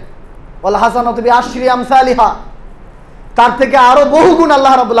বেড়ে যায়। ওয়াল হাসানাতু বিআশরি আমসালিহা, তার থেকে আরো বহু গুণ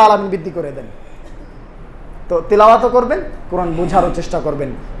আল্লাহ রাব্বুল আলামিন বৃদ্ধি করে দেন। তো তিলাওয়াতও করবেন, কোরআন বোঝারও চেষ্টা করবেন।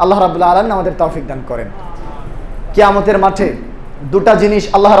 আল্লাহ রাব্বুল আলামিন আমাদের তৌফিক দান করেন। কিয়ামতের মাঠে দুটা জিনিস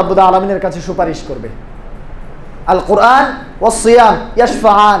আল্লাহ রাব্বুল আলামিনের কাছে সুপারিশ করবে, আল কোরআন ও সিয়াম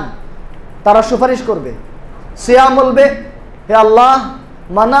ইয়াশফাআন। তারা সুপারিশ করবে। সিয়াম বলবে হে আল্লাহ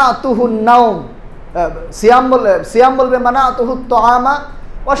মানাতুহুন নাওম, সিয়াম বলবে মানাতুহুত তুআমা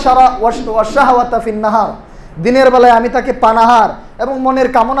ওয়া শাহওয়াতা ফিন নাহার। দিনের বেলায় আমি তাকে পানাহার এবং মনের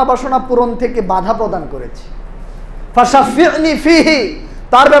কামনা বাসনা পূরণ থেকে বাধা প্রদান করেছি। ফাশাফি'নি ফিহি,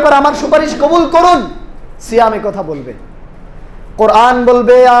 তার ব্যাপারে আমার সুপারিশ কবুল করুন। সিয়াম এই কথা বলবে। কোরআন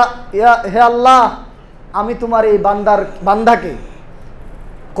বলবে হে আল্লাহ আমি তোমার এই বান্দাকে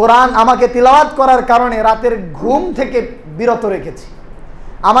কোরআন আমাকে তিলাওয়াত করার কারণে রাতের ঘুম থেকে বিরত রেখেছি।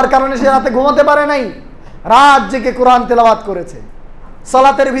 আমার কারণে সে রাতে ঘুমাতে পারে নাই, রাত জেগে কোরআন তেলাওয়াত করেছে,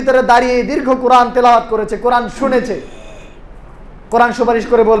 সালাতের ভিতরে দাঁড়িয়ে দীর্ঘ কোরআন তেলাওয়াত করেছে, কোরআন শুনেছে। কোরআন সুপারিশ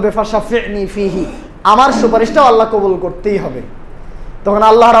করে বলবে ফাশাফি'নি ফিহি, আমার সুপারিশটাও আল্লাহ কবুল করতেই হবে। তখন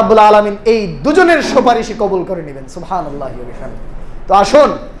আল্লাহ রাব্বুল আলামিন এই দুজনের সুপারিশই কবুল করে নেবেন। সুবহানাল্লাহি ওয়া বিহামদিহি। তো আসুন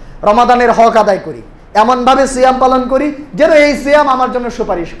রমাদানের হক আদায় করি, এমনভাবে সিয়াম পালন করি যেন এই সিয়াম আমার জন্য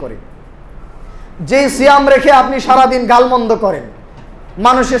সুপারিশ করে। যে সিয়াম রেখে আপনি সারাদিন গালমন্দ করেন,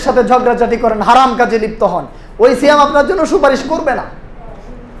 মানুষের সাথে ঝগড়াঝাটি করেন, হারাম কাজে লিপ্ত হন, ওই সিয়াম আপনার জন্য সুপারিশ করবে না।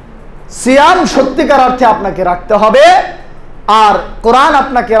 সিয়াম সত্যিকার অর্থে আপনাকে রাখতে হবে, আর কোরআন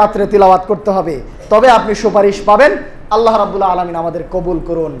আপনাকে রাত্রে তিলাওয়াত করতে হবে, তবে আপনি সুপারিশ পাবেন। আল্লাহ রাব্বুল আলামিন আমাদের কবুল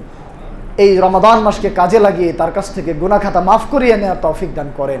করুন। এই রমাদান মাসকে কাজে লাগিয়ে তার কাছ থেকে গুনাহ খাতা মাফ করিয়ে নেওয়ার তৌফিক দান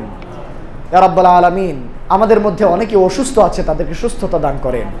করেন। ইয়া রাব্বুল আলামিন, আমাদের মধ্যে অনেকে অসুস্থ আছে, তাদেরকে সুস্থতা দান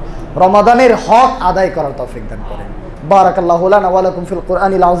করেন। রমাদানের হক আদায় করার তৌফিক দান করেন। বারাকাল্লাহু লানা ওয়া লাকুম ফিল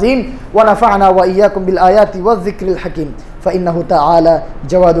কুরআনিল আযীম ওয়া নাফা'না ওয়া ইয়্যাকুম বিল আয়াতি ওয়াজ যিকরিল হাকীম ফা ইন্নাহু তাআলা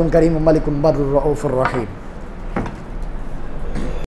জাওয়াদুন কারীমুম মালিকুম বাররুর রাউফুর রহিম।